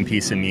 like one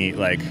piece of meat.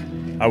 Like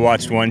I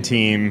watched one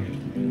team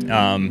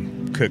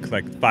cook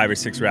like 5 or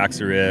 6 racks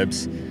of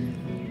ribs,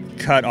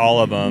 cut all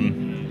of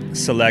them,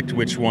 select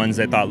which ones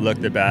they thought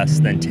looked the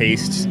best, then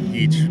taste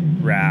each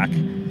rack,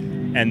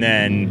 and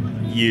then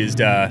used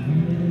a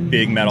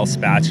big metal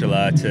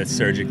spatula to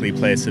surgically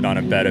place it on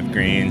a bed of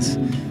greens.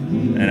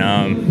 And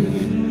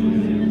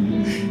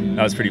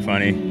that was pretty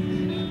funny.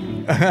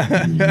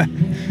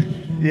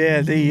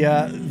 Yeah,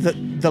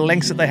 the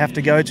lengths that they have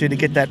to go to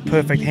get that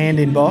perfect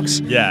hand-in box.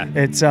 Yeah.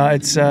 It's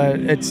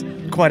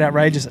quite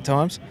outrageous at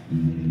times.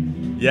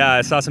 Yeah,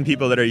 I saw some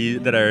people that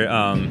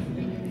are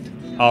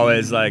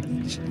always like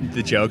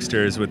the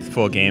jokesters with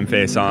full game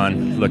face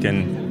on,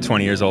 looking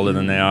 20 years older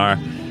than they are.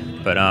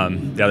 But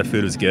the other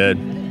food was good.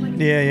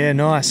 Yeah,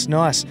 nice.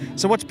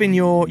 So what's been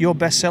your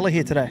best seller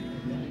here today?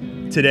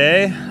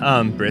 Today,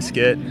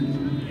 brisket.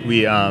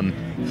 We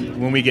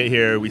when we get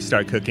here, we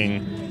start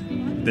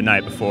cooking the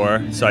night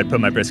before. So I put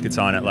my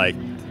briskets on at light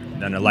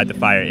the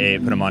fire at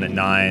 8, put them on at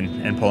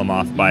 9, and pull them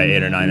off by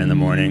 8 or 9 in the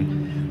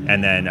morning,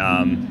 and then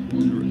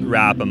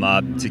wrap them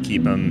up to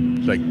keep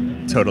them like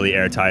totally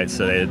airtight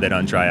so they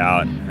don't dry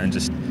out, and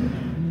just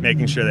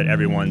making sure that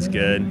everyone's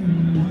good.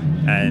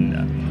 And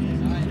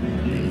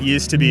it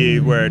used to be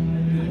where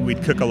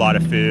we'd cook a lot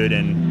of food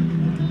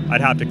and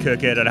I'd have to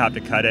cook it, I'd have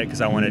to cut it because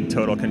I wanted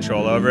total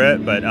control over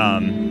it, but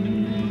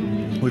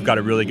we've got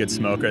a really good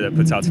smoker that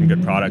puts out some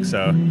good products,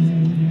 so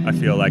I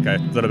feel like a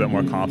little bit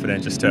more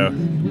confident just to,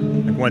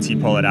 like, once you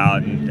pull it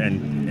out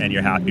and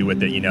you're happy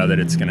with it, you know that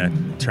it's going to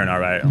turn all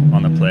right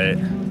on the plate.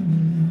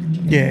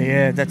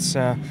 Yeah, that's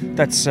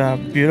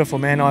beautiful,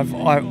 man.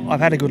 I've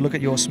had a good look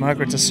at your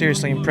smoker. It's a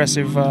seriously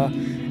impressive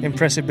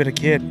bit of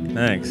kit.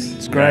 Thanks.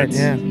 It's great.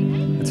 Yeah.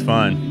 It's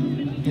fun.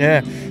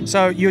 Yeah.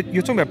 So you're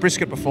talking about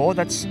brisket before.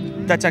 That's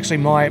actually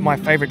my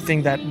favourite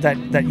thing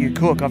that you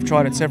cook. I've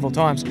tried it several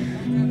times.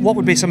 What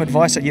would be some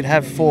advice that you'd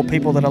have for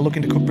people that are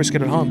looking to cook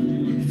brisket at home?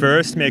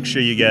 First, make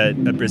sure you get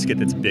a brisket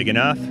that's big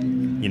enough.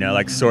 You know,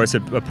 like source a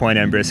point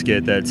end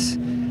brisket that's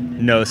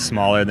no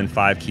smaller than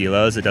 5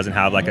 kilos. It doesn't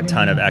have like a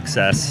ton of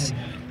excess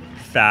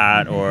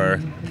fat or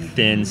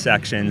thin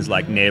sections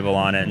like navel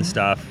on it and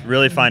stuff.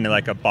 Really finding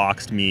like a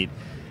boxed meat,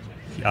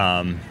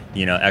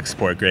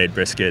 export grade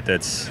brisket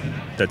that's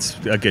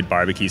a good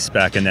barbecue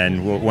spec. And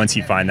then once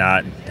you find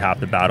that, half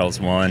the battle's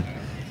won.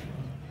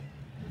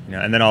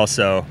 And then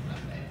also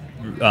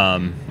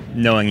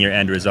knowing your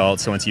end result.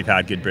 So once you've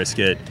had good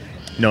brisket,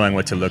 knowing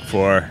what to look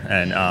for,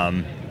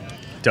 and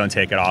don't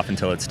take it off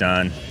until it's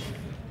done.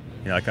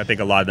 I think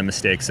a lot of the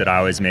mistakes that I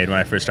always made when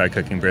I first started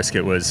cooking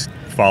brisket was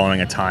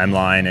following a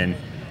timeline and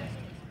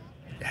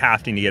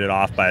having to get it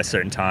off by a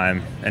certain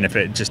time. And if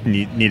it just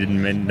needed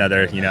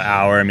another,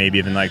 hour, maybe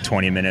even like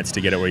 20 minutes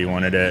to get it where you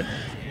wanted it.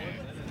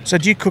 So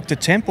do you cook to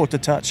temp or to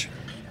touch?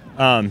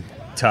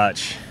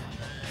 Touch,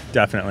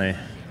 definitely.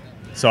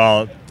 So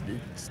I'll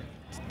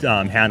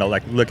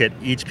look at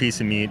each piece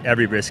of meat,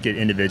 every brisket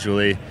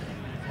individually.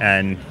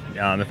 And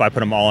if I put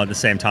them all at the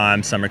same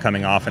time, some are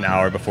coming off an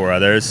hour before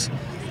others.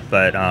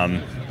 But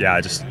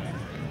just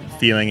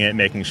feeling it,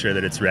 making sure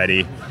that it's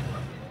ready.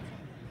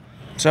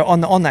 So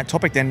on that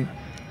topic then,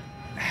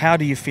 how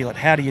do you feel it?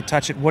 How do you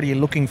touch it? What are you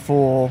looking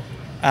for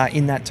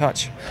in that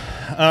touch?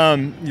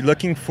 You're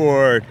looking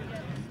for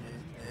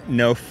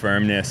no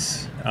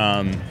firmness.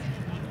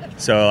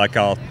 So like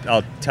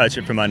I'll touch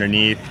it from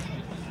underneath,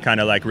 kind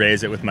of like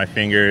raise it with my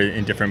finger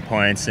in different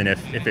points, and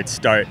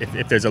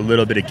if there's a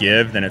little bit of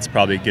give, then it's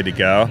probably good to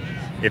go.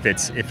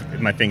 If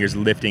my finger's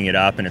lifting it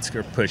up and it's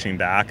pushing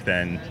back,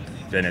 then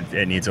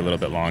it needs a little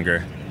bit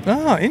longer.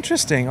 Oh,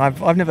 interesting.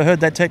 I've never heard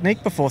that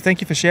technique before.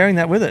 Thank you for sharing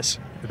that with us.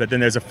 But then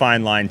there's a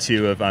fine line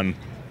too of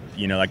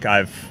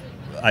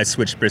I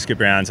switched brisket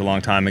brands a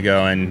long time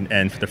ago,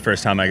 and for the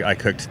first time I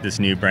cooked this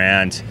new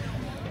brand,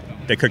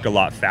 they cooked a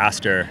lot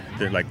faster.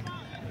 They're like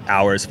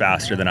hours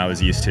faster than I was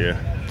used to.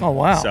 Oh,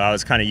 wow. So I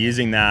was kind of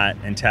using that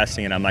and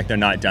testing it. I'm like, they're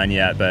not done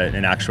yet, but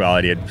in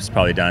actuality, it was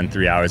probably done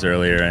 3 hours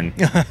earlier, and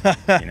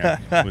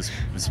was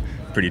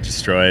pretty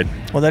destroyed.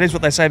 Well, that is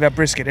what they say about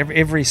brisket.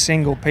 Every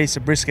single piece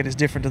of brisket is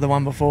different to the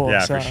one before.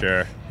 Yeah, for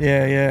sure.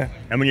 Yeah.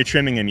 And when you're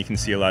trimming them, you can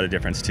see a lot of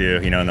difference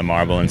too, in the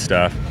marble and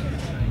stuff.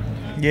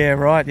 Yeah,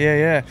 right.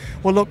 Yeah.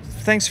 Well, look,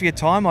 thanks for your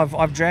time.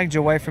 I've dragged you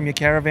away from your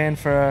caravan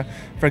for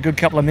a good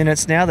couple of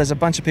minutes now. There's a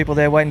bunch of people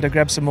there waiting to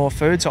grab some more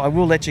food, so I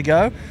will let you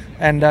go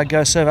and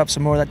go serve up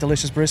some more of that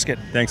delicious brisket.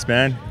 Thanks,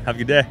 man. Have a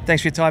good day.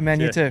 Thanks for your time, man.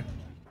 You too.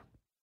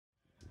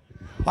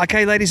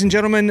 Okay, ladies and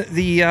gentlemen,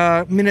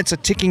 the minutes are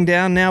ticking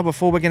down now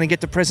before we're going to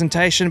get to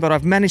presentation, but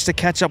I've managed to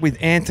catch up with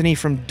Anthony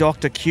from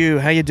Dr. Q.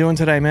 How you doing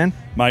today, man?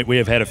 Mate, we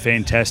have had a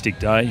fantastic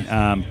day.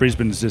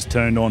 Brisbane's just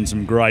turned on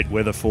some great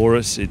weather for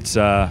us. It's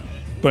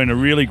been a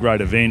really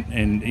great event,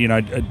 and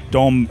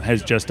Dom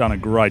has just done a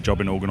great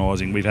job in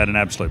organising. We've had an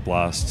absolute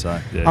blast. So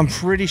yeah. I'm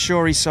pretty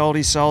sure he sold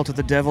his soul to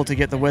the devil to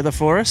get the weather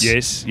for us.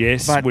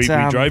 Yes. But, we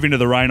drove into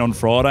the rain on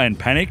Friday and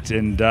panicked,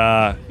 and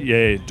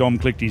Dom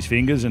clicked his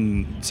fingers,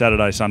 and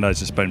Saturday, Sunday's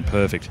just been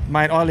perfect.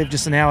 Mate, I live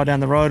just an hour down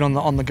the road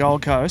on the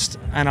Gold Coast,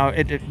 and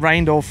it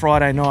rained all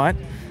Friday night.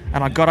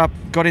 And I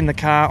got in the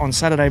car on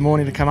Saturday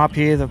morning to come up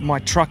here. My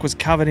truck was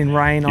covered in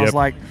rain. I was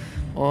like,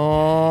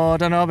 I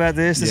don't know about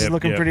this. This is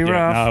looking pretty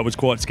rough. No, it was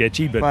quite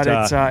sketchy, but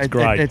it's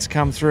great. It's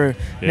come through.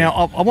 Yeah.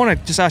 Now, I want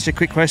to just ask you a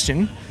quick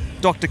question.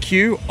 Dr.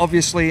 Q,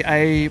 obviously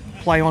a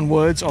play on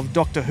words of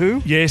Doctor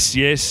Who. Yes,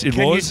 it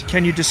was.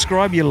 Can you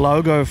describe your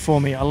logo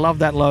for me? I love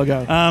that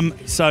logo.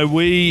 So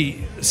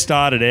we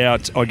started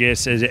out, I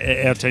guess, as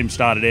our team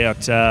started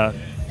out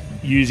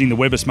using the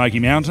Weber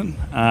Smoky Mountain.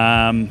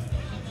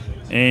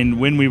 And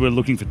when we were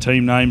looking for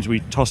team names,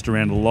 we tossed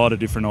around a lot of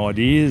different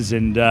ideas.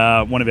 And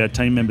one of our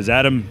team members,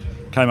 Adam,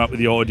 came up with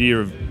the idea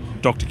of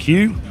Dr.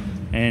 Q.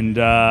 And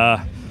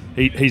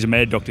he's a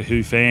mad Doctor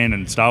Who fan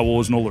and Star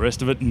Wars and all the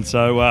rest of it. And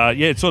so,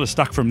 it sort of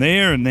stuck from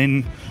there. And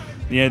then,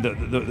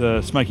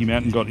 the Smoky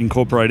Mountain got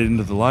incorporated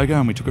into the logo,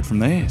 and we took it from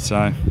there.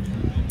 So,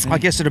 I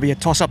guess it'll be a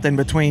toss-up then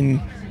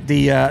between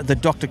the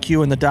Dr.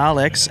 Q and the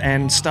Daleks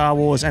and Star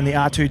Wars and the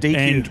R2-D2.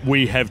 And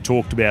we have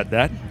talked about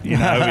that.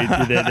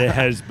 There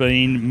has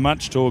been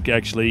much talk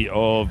actually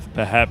of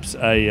perhaps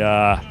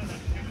a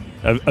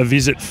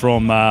visit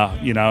from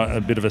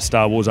a bit of a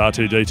Star Wars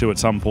R2-D2 at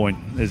some point.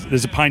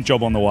 There's a paint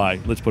job on the way.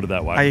 Let's put it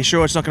that way. Are you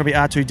sure it's not going to be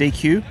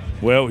R2-DQ?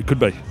 Well, it could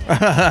be.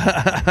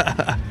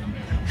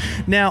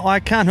 Now, I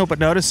can't help but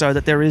notice though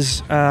that there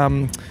is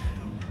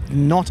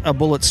not a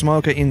bullet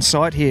smoker in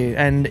sight here,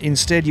 and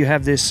instead you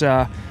have this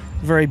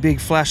very big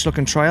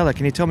flash-looking trailer.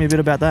 Can you tell me a bit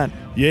about that?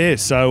 Yeah,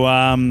 so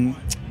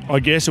I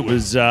guess it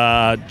was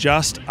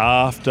just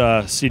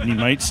after Sydney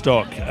Meat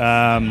Stock.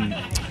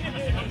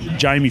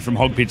 Jamie from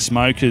Hog Pit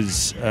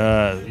Smokers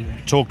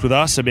talked with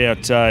us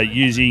about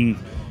using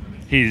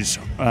his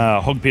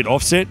Hog Pit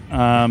offset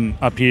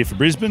up here for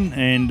Brisbane,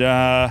 and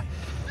I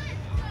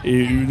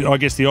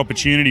guess the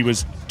opportunity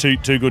was too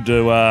good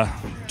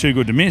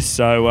to miss.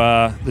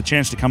 So the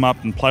chance to come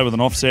up and play with an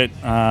offset,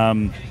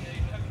 and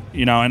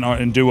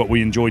do what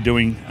we enjoy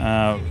doing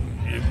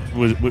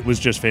was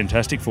just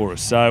fantastic for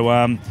us.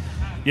 So,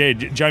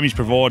 Jamie's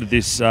provided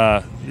this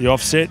the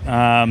offset.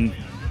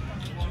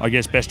 I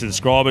guess best to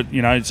describe it,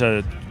 it's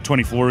a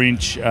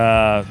 24-inch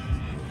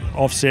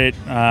offset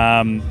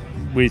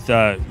with,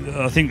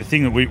 I think the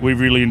thing that we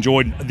really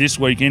enjoyed this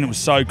weekend, it was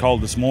so cold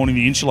this morning,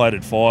 the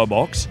insulated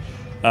firebox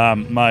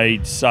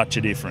made such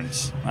a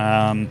difference.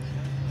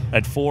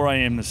 At 4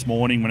 a.m. this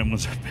morning, when it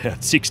was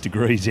about 6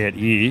 degrees out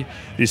here,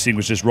 this thing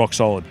was just rock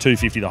solid,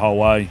 250 the whole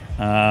way.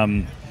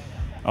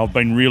 I've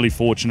been really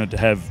fortunate to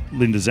have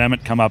Linda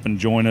Zammit come up and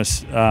join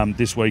us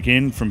this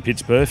weekend from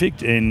Pits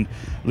Perfect, and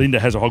Linda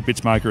has a hog pit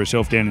smoker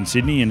herself down in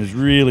Sydney and has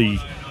really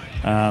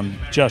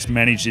just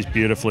managed this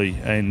beautifully.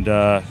 And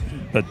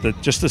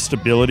but just the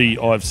stability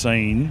I've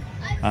seen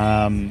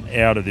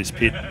out of this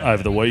pit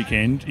over the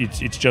weekend,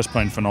 it's just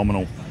been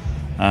phenomenal.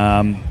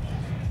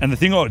 And the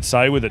thing I would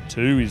say with it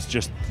too is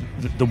just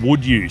the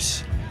wood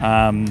use.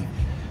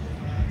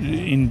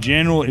 In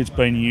general, it's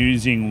been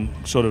using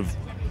sort of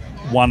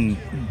one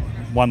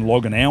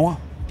log an hour,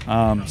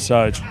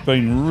 so it's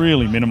been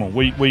really minimal.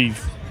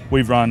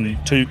 We've run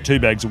two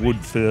bags of wood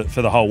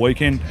for the whole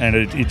weekend, and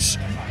it's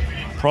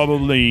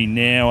probably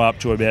now up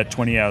to about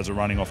 20 hours of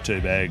running off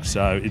 2 bags.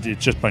 So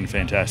it's just been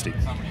fantastic.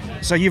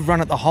 So you've run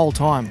it the whole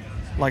time?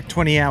 Like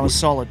 20 hours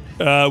solid?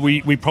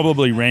 We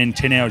probably ran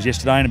 10 hours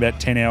yesterday and about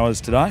 10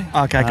 hours today.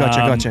 Okay,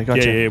 gotcha.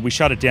 Yeah, we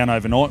shut it down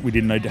overnight. We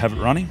didn't need to have it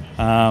running.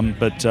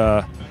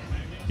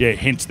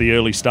 Hence the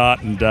early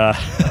start and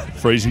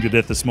freezing to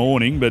death this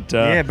morning. But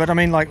I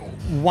mean, like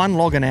 1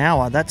 log an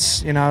hour,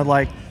 that's,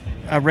 like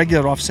a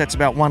regular offset's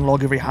about 1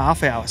 log every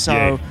half hour.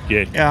 So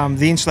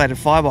the insulated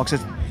firebox,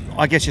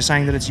 I guess you're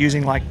saying that it's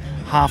using like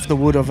half the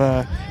wood of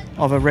a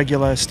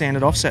regular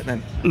standard offset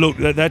then? Look,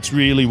 that's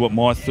really what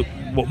my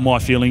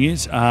feeling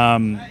is.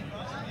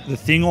 The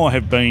thing I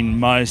have been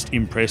most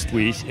impressed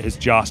with has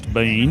just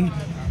been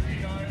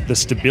the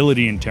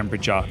stability in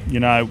temperature.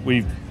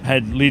 We've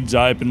had lids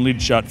open,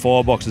 lids shut,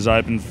 fireboxes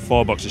open,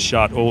 fireboxes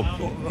shut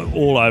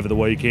all over the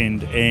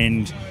weekend,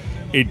 and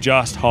it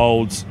just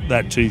holds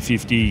that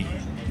 250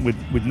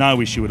 with no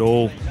issue at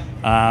all.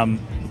 A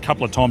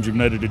couple of times we've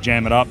needed to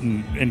jam it up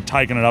and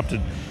taken it up to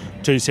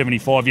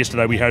 275.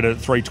 Yesterday we had a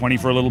 320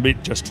 for a little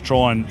bit just to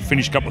try and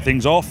finish a couple of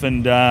things off,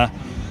 and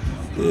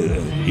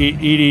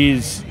it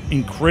is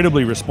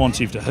incredibly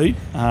responsive to heat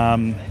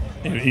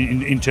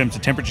in terms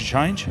of temperature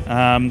change.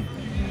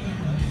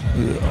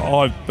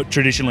 I've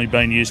traditionally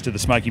been used to the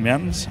Smoky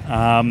Mountains,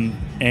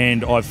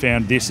 and I've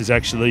found this has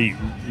actually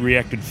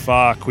reacted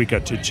far quicker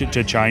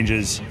to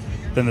changes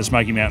than the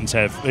Smoky Mountains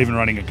have, even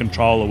running a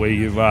controller where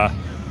you're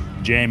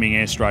jamming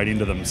air straight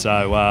into them.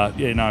 So,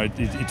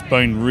 it's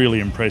been really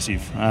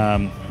impressive.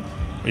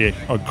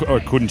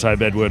 I couldn't say a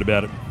bad word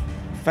about it.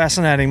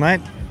 Fascinating,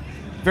 mate.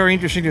 Very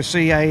interesting to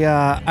see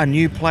a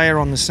new player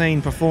on the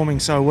scene performing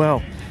so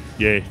well.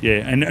 Yeah,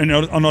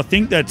 and I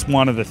think that's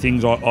one of the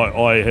things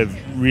I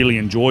have really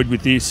enjoyed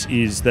with this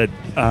is that,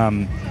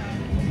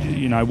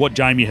 what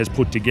Jamie has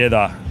put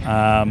together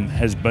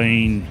has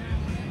been,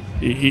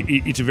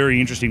 it's a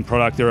very interesting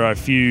product. There are a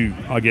few,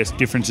 I guess,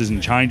 differences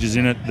and changes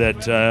in it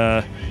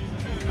that,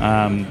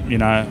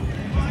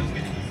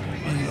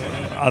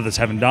 others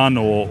haven't done,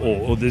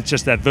 or there's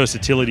just that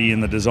versatility in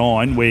the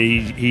design where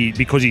he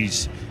because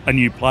he's a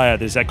new player,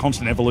 there's that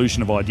constant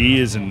evolution of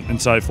ideas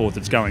and so forth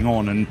that's going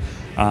on, and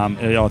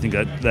I think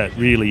that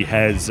really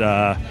has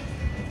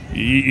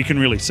you can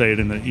really see it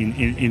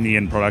in the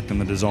end product and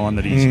the design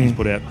that he's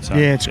put out. So,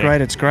 yeah,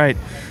 it's great.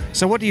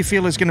 So what do you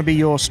feel is going to be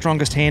your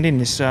strongest hand in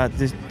this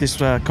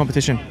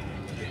competition?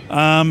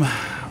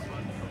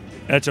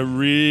 That's a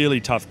really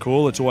tough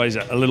call. It's always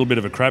a little bit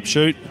of a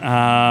crapshoot.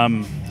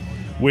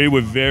 We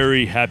were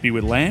very happy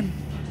with lamb,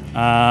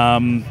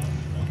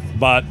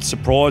 but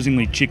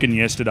surprisingly chicken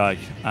yesterday.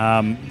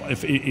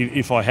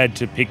 If I had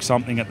to pick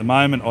something at the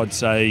moment, I'd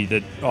say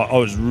that I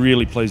was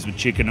really pleased with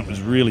chicken. It was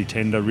really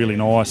tender, really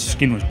nice.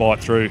 Skin was bite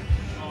through.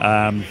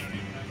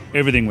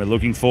 Everything we're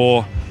looking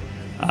for.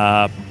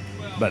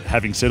 But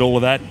having said all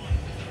of that,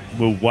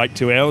 we'll wait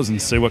 2 hours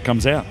and see what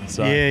comes out.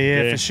 So,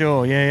 yeah, for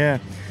sure. Yeah.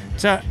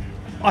 So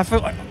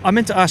I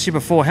meant to ask you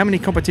before, how many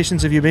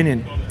competitions have you been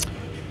in?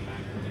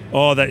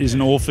 Oh, that is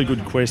an awfully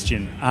good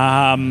question.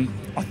 I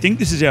think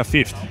this is our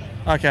 5th.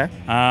 Okay.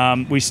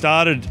 We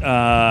started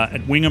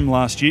at Wingham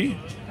last year.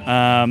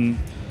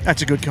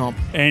 That's a good comp.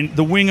 And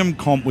the Wingham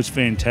comp was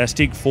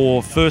fantastic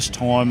for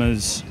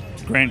first-timers.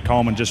 Grant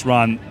Coleman just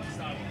run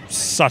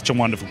such a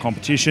wonderful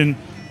competition.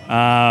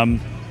 From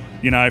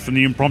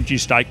the impromptu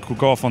steak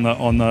cook-off on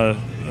the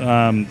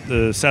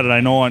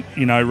Saturday night,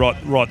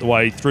 right the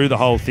way through the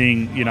whole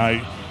thing,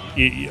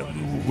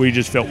 we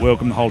just felt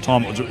welcome the whole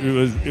time.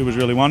 It was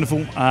really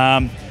wonderful.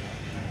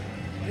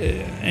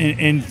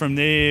 And from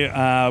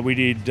there, we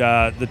did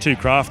the 2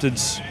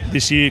 Crafteds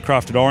this year,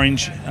 Crafted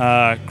Orange,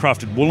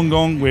 Crafted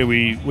Wollongong, where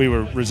we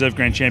were Reserve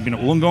Grand Champion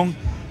at Wollongong,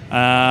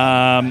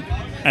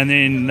 and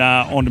then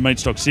on to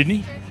Meatstock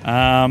Sydney.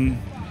 And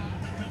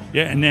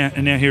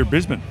now here at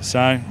Brisbane. So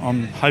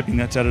I'm hoping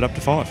that's added up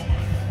to 5.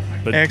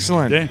 But,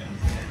 excellent. Yeah.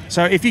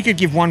 So if you could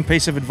give one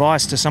piece of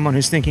advice to someone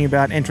who's thinking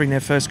about entering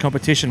their first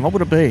competition, what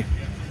would it be?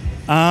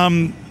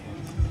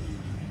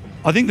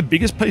 I think the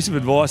biggest piece of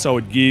advice I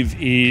would give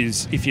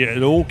is if you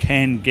at all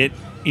can get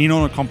in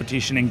on a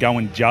competition and go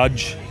and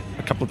judge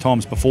a couple of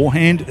times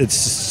beforehand. It's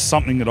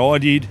something that I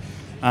did.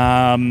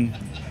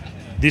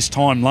 This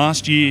time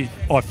last year,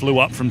 I flew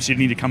up from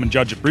Sydney to come and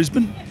judge at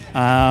Brisbane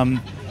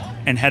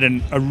and had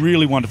a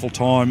really wonderful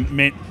time.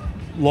 Met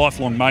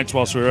lifelong mates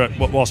whilst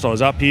I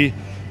was up here.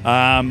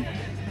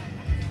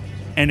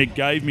 And it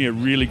gave me a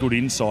really good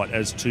insight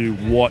as to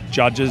what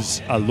judges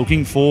are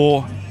looking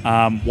for,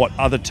 what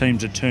other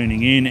teams are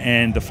tuning in,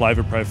 and the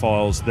flavour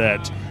profiles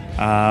that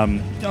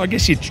I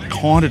guess you're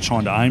kind of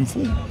trying to aim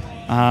for.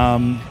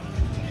 I'd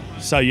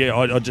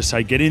just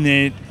say get in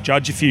there,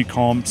 judge a few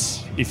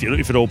comps, if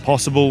at all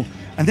possible,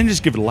 and then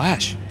just give it a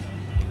lash.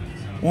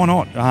 Why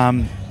not?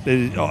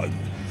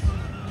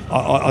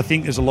 I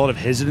think there's a lot of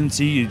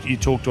hesitancy. You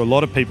talk to a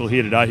lot of people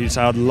here today who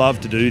say, I'd love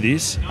to do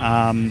this.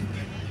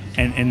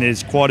 And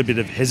there's quite a bit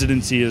of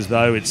hesitancy as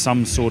though it's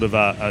some sort of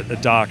a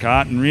dark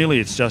art, and really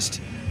it's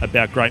just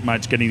about great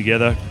mates getting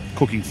together,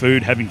 cooking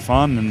food, having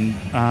fun, and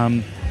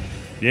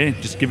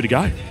just give it a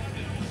go.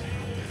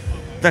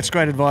 That's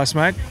great advice,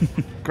 mate.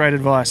 Great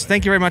advice.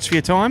 Thank you very much for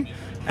your time.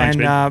 Thanks,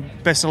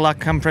 and best of luck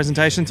come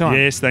presentation time.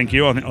 Yes, thank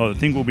you. I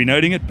think we'll be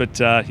noting it, but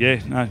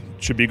it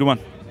should be a good one.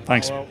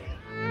 Thanks.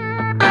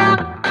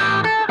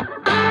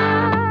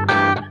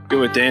 You're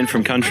with Dan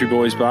from Country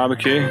Boys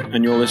Barbecue,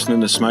 and you're listening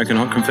to Smoking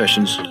Hot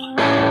Confessions.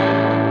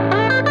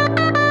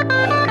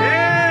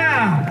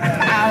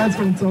 That's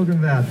what I'm talking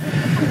about.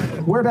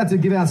 We're about to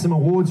give out some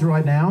awards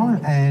right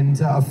now and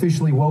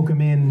officially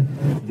welcome in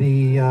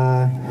the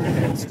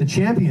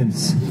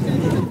champions.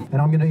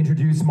 And I'm going to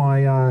introduce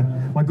my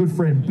good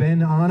friend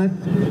Ben Arnott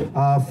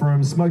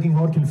from Smoking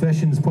Hot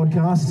Confessions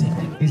podcast.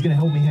 He's going to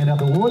help me hand out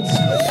the awards.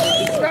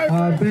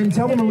 Ben,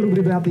 tell them a little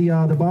bit about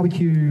the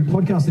barbecue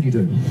podcast that you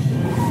do.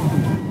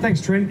 Thanks,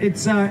 Trent.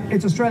 It's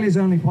Australia's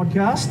only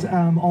podcast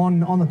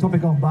on the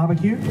topic of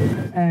barbecue,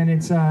 and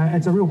it's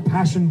a real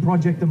passion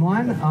project of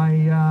mine.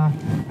 I'm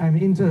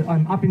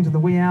up into the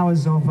wee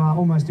hours of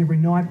almost every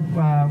night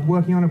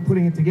working on it,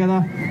 putting it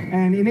together.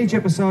 And in each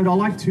episode, I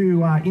like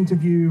to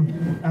interview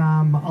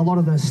a lot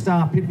of the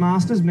star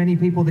pitmasters, many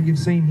people that you've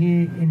seen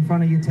here in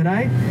front of you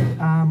today.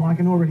 I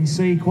can already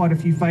see quite a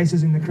few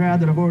faces in the crowd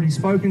that I've already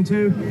spoken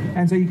to,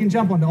 and so you can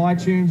jump onto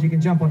iTunes, you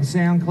can jump onto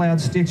SoundCloud,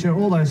 Stitcher,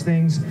 all those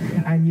things,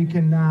 and you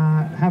can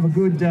have a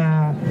good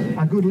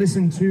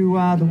listen to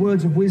the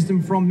words of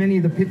wisdom from many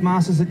of the pit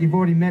masters that you've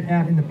already met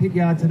out in the pit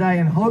yard today,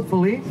 and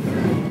hopefully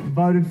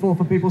voted for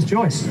People's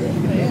Choice.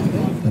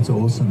 That's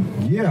awesome.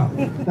 Yeah,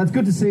 that's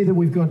good to see that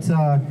we've got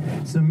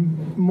some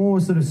more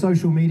sort of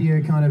social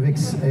media kind of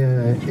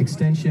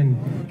extension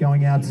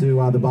going out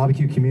to the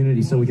barbecue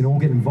community, so we can all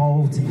get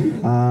involved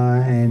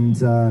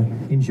and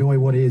enjoy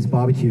what is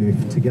barbecue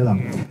together.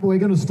 We're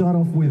going to start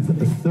off with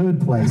the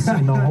third place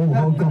in the whole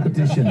hog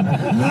competition.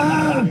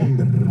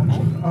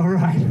 All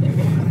right.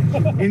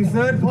 In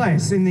third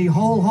place in the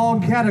whole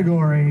hog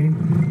category,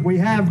 we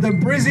have the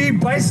Brizzy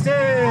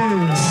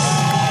Basters.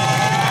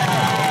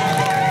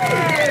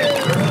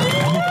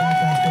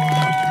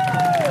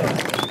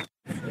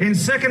 In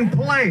second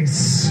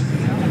place,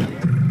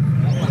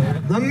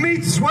 the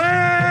Meat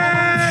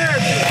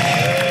Sweat.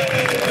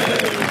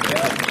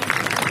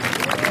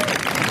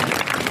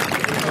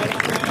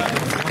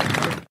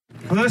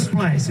 First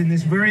place in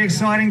this very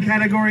exciting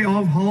category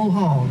of whole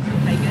hog,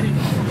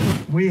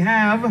 we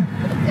have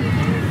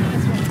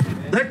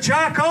the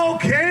Charcoal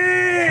Kings.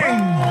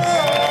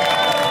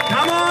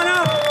 Come on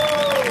up.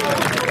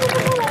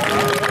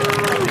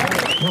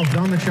 Well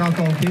done, the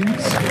Charcoal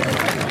Kings.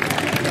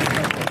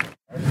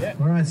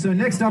 All right, so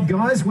next up,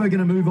 guys, we're going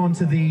to move on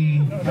to the...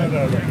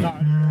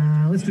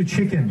 let's do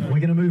chicken. We're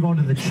going to move on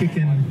to the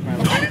chicken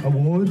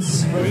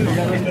awards.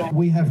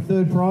 We have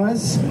third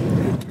prize.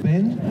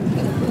 Ben,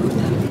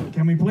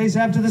 can we please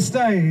have to the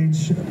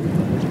stage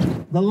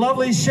the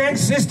lovely Shank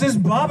Sisters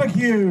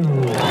Barbecue?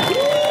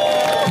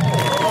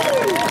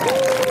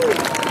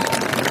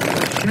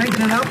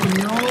 Shanking it up in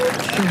the old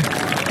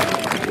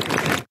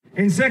shank.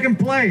 In second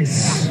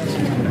place,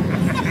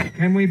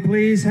 can we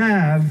please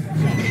have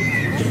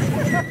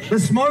the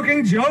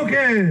Smoking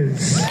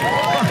Jokers?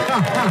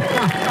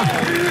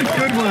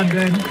 Good one,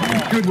 Ben.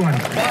 Good one.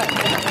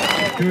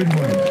 Good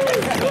one.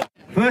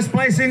 First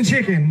place in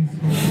chicken.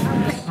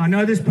 I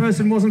know this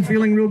person wasn't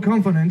feeling real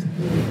confident.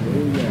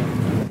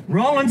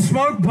 Roll and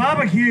Smoke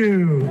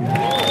Barbecue.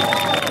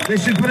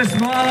 This should put a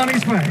smile on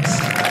his face.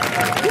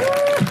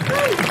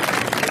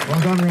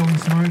 Well done, Roll and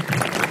Smoke.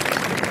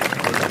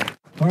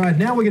 All right,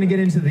 now we're going to get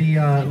into the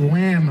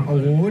Lamb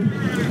Award.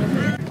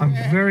 I'm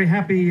very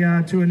happy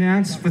to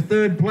announce for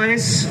third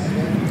place,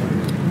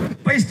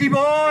 Beastie Boys,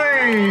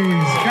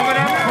 coming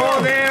up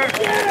for their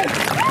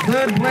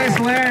third place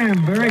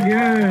lamb. Very good.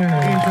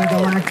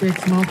 Intergalactic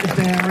Smoker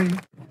Berry.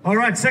 All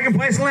right, second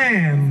place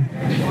lamb,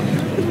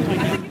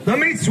 the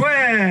Meat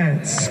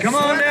Sweats. Come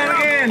on down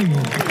again.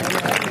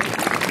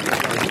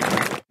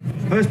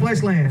 First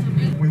place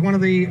lamb, with one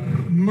of the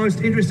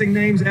most interesting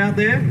names out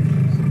there,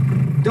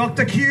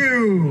 Dr.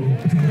 Q.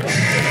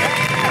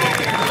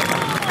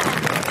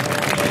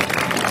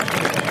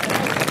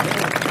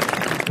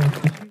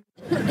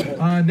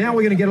 Now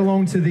we're going to get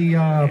along to the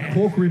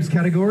pork ribs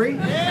category.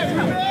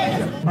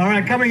 All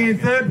right, coming in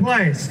third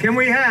place, can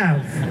we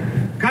have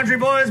Country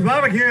Boys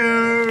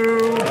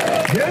Barbecue?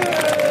 Yeah.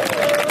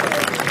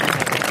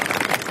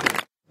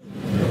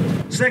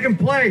 Second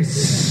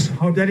place,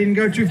 hope that didn't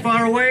go too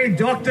far away,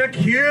 Dr.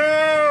 Q.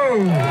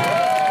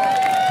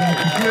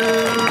 Dr. Q.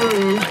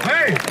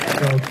 Hey,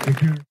 Dr.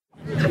 Q.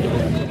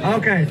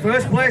 Okay,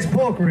 first place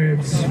pork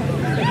ribs,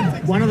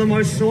 one of the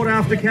most sought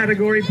after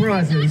category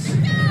prizes.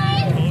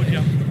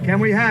 Can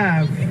we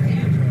have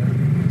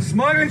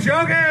Smoking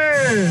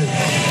Jokers?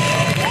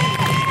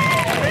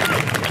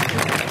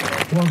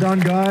 Well done,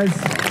 guys.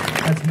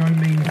 That's no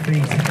mean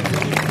feat.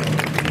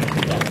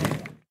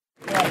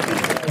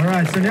 All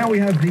right, so now we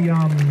have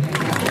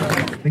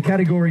the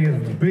category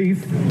of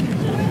beef.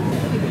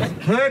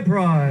 Third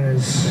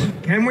prize.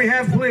 Can we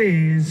have,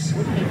 please,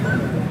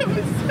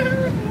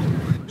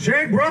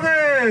 Shank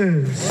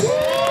Brothers?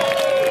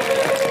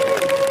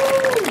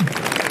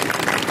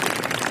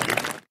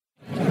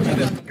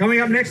 Coming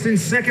up next in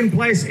second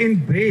place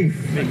in beef,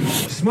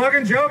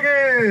 Smoking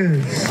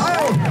Jokers.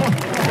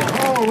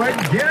 Oh,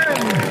 again.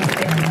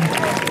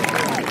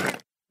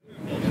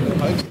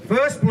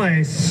 First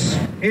place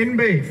in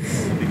beef,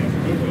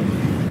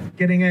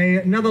 getting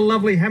another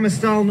lovely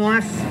hammer-style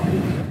knife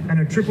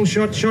and a triple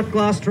shot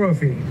glass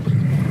trophy.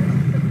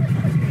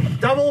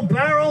 Double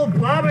Barrel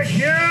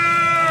Barbecue.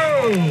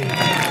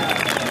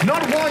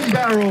 Not one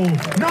barrel,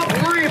 not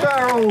 3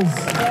 barrels,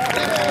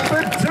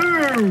 but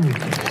 2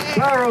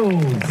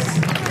 barrels.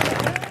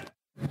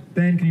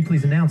 Ben, can you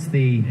please announce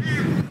the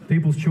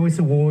People's Choice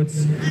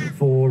Awards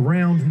for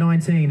round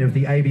 19 of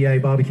the ABA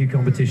Barbecue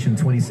Competition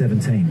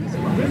 2017?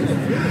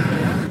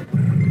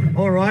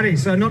 Alrighty,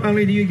 so not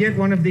only do you get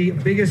one of the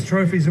biggest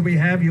trophies that we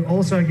have, you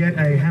also get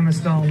a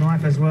hammer-style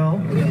knife as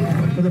well.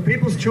 For the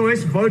People's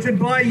Choice, voted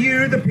by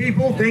you, the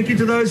people. Thank you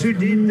to those who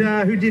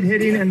did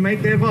head in and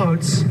make their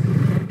votes.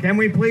 Can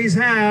we please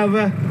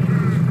have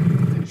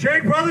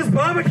Shank Brothers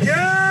Barbecue?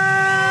 Yeah!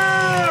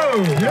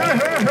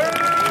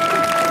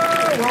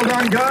 Well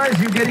done, guys.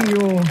 You're getting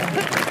your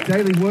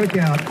daily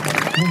workout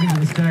walking to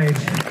the stage.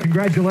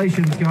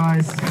 Congratulations,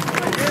 guys.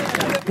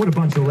 What a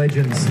bunch of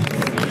legends.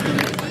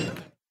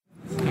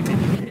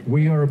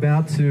 We are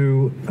about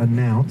to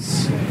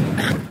announce...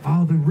 Oh,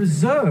 Now, the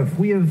Reserve,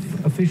 we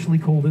have officially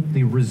called it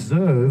the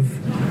Reserve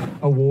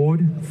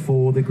Award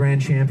for the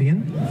Grand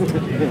Champion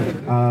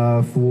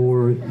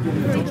for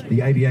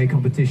the ABA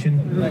competition,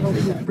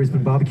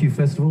 Brisbane BBQ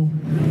Festival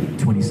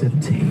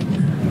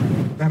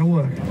 2017. That'll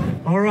work.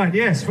 All right,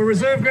 yes, for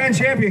Reserve Grand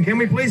Champion, can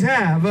we please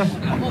have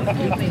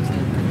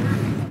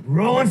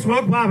Rolling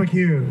Smoke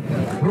Barbecue?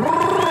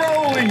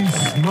 Rolling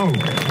Smoke.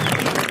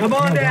 Come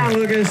on down,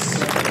 Lucas.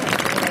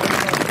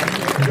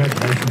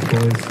 Congratulations,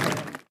 boys.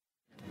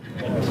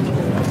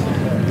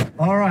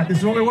 All right, this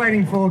is what we're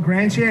waiting for,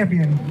 Grand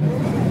Champion.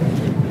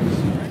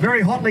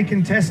 Very hotly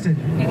contested,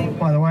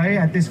 by the way,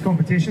 at this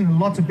competition. There are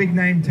lots of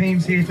big-name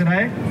teams here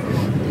today.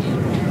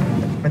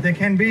 But there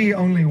can be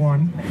only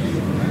one.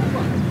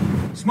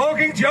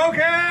 Smoking Joker!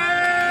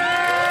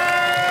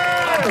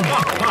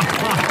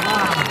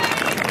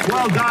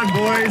 Well done,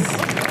 boys.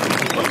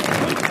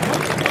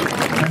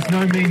 That's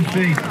no mean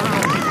feat.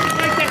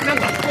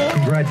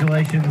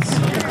 Congratulations.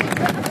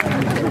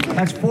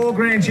 That's 4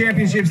 grand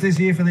championships this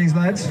year for these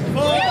lads.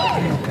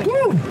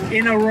 Woo!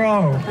 In a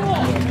row.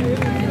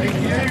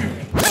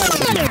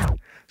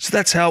 So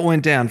that's how it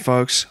went down,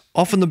 folks.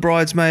 Often the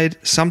bridesmaid,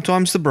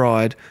 sometimes the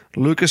bride.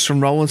 Lucas from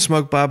Roll and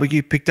Smoke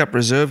Barbecue picked up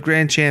Reserve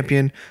Grand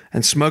Champion,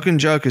 and Smokin'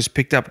 Jokers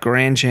picked up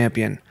Grand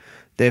Champion.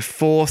 Their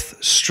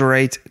 4th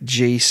straight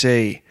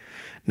GC.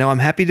 Now, I'm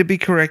happy to be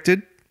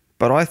corrected,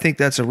 but I think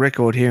that's a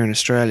record here in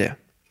Australia.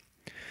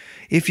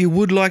 If you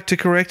would like to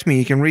correct me,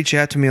 you can reach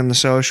out to me on the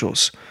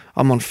socials.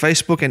 I'm on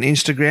Facebook and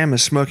Instagram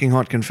as Smoking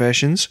Hot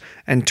Confessions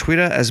and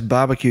Twitter as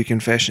Barbecue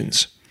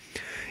Confessions.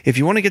 If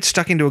you want to get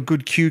stuck into a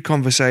good Q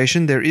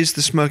conversation, there is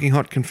the Smoking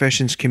Hot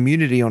Confessions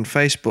community on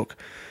Facebook.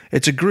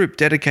 It's a group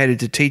dedicated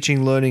to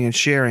teaching, learning, and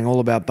sharing all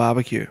about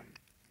barbecue.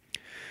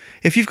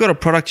 If you've got a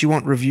product you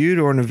want reviewed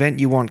or an event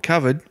you want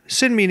covered,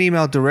 send me an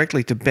email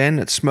directly to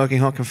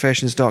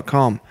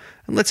ben@smokinghotconfessions.com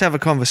and let's have a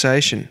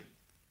conversation.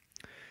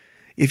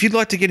 If you'd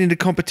like to get into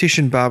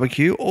competition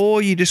barbecue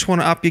or you just want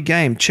to up your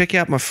game, check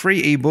out my free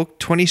ebook,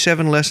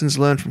 27 Lessons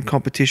Learned from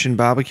Competition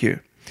Barbecue.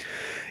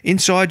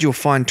 Inside you'll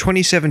find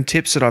 27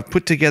 tips that I've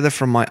put together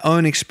from my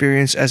own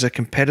experience as a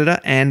competitor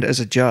and as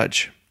a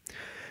judge.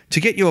 To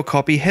get your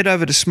copy, head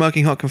over to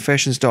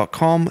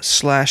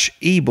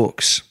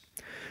smokinghotconfessions.com/ebooks.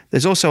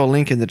 There's also a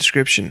link in the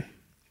description.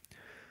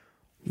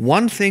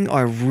 One thing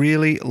I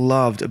really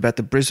loved about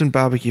the Brisbane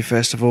Barbecue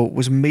Festival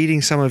was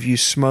meeting some of you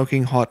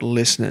Smoking Hot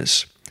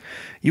listeners.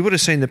 You would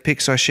have seen the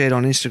pics I shared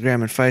on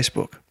Instagram and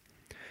Facebook.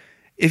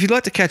 If you'd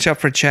like to catch up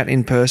for a chat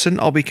in person,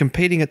 I'll be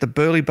competing at the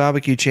Burleigh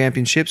Barbecue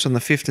Championships on the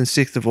 5th and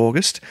 6th of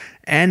August,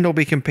 and I'll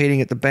be competing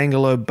at the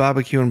Bangalore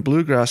Barbecue and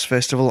Bluegrass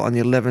Festival on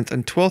the 11th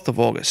and 12th of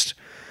August.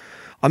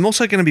 I'm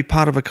also going to be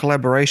part of a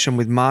collaboration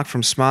with Mark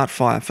from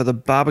Smartfire for the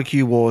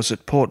Barbecue Wars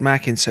at Port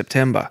Mac in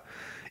September.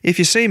 If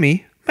you see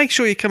me, make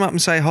sure you come up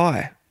and say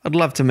hi. I'd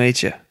love to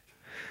meet you.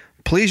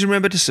 Please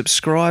remember to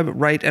subscribe,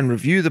 rate, and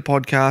review the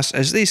podcast,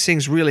 as these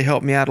things really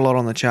help me out a lot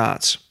on the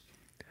charts.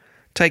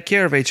 Take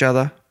care of each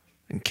other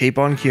and keep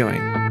on queuing.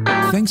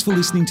 Thanks for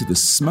listening to the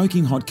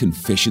Smoking Hot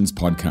Confessions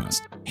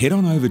podcast. Head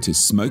on over to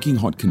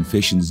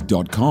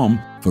smokinghotconfessions.com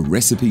for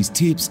recipes,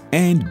 tips,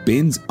 and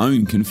Ben's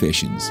own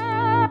confessions.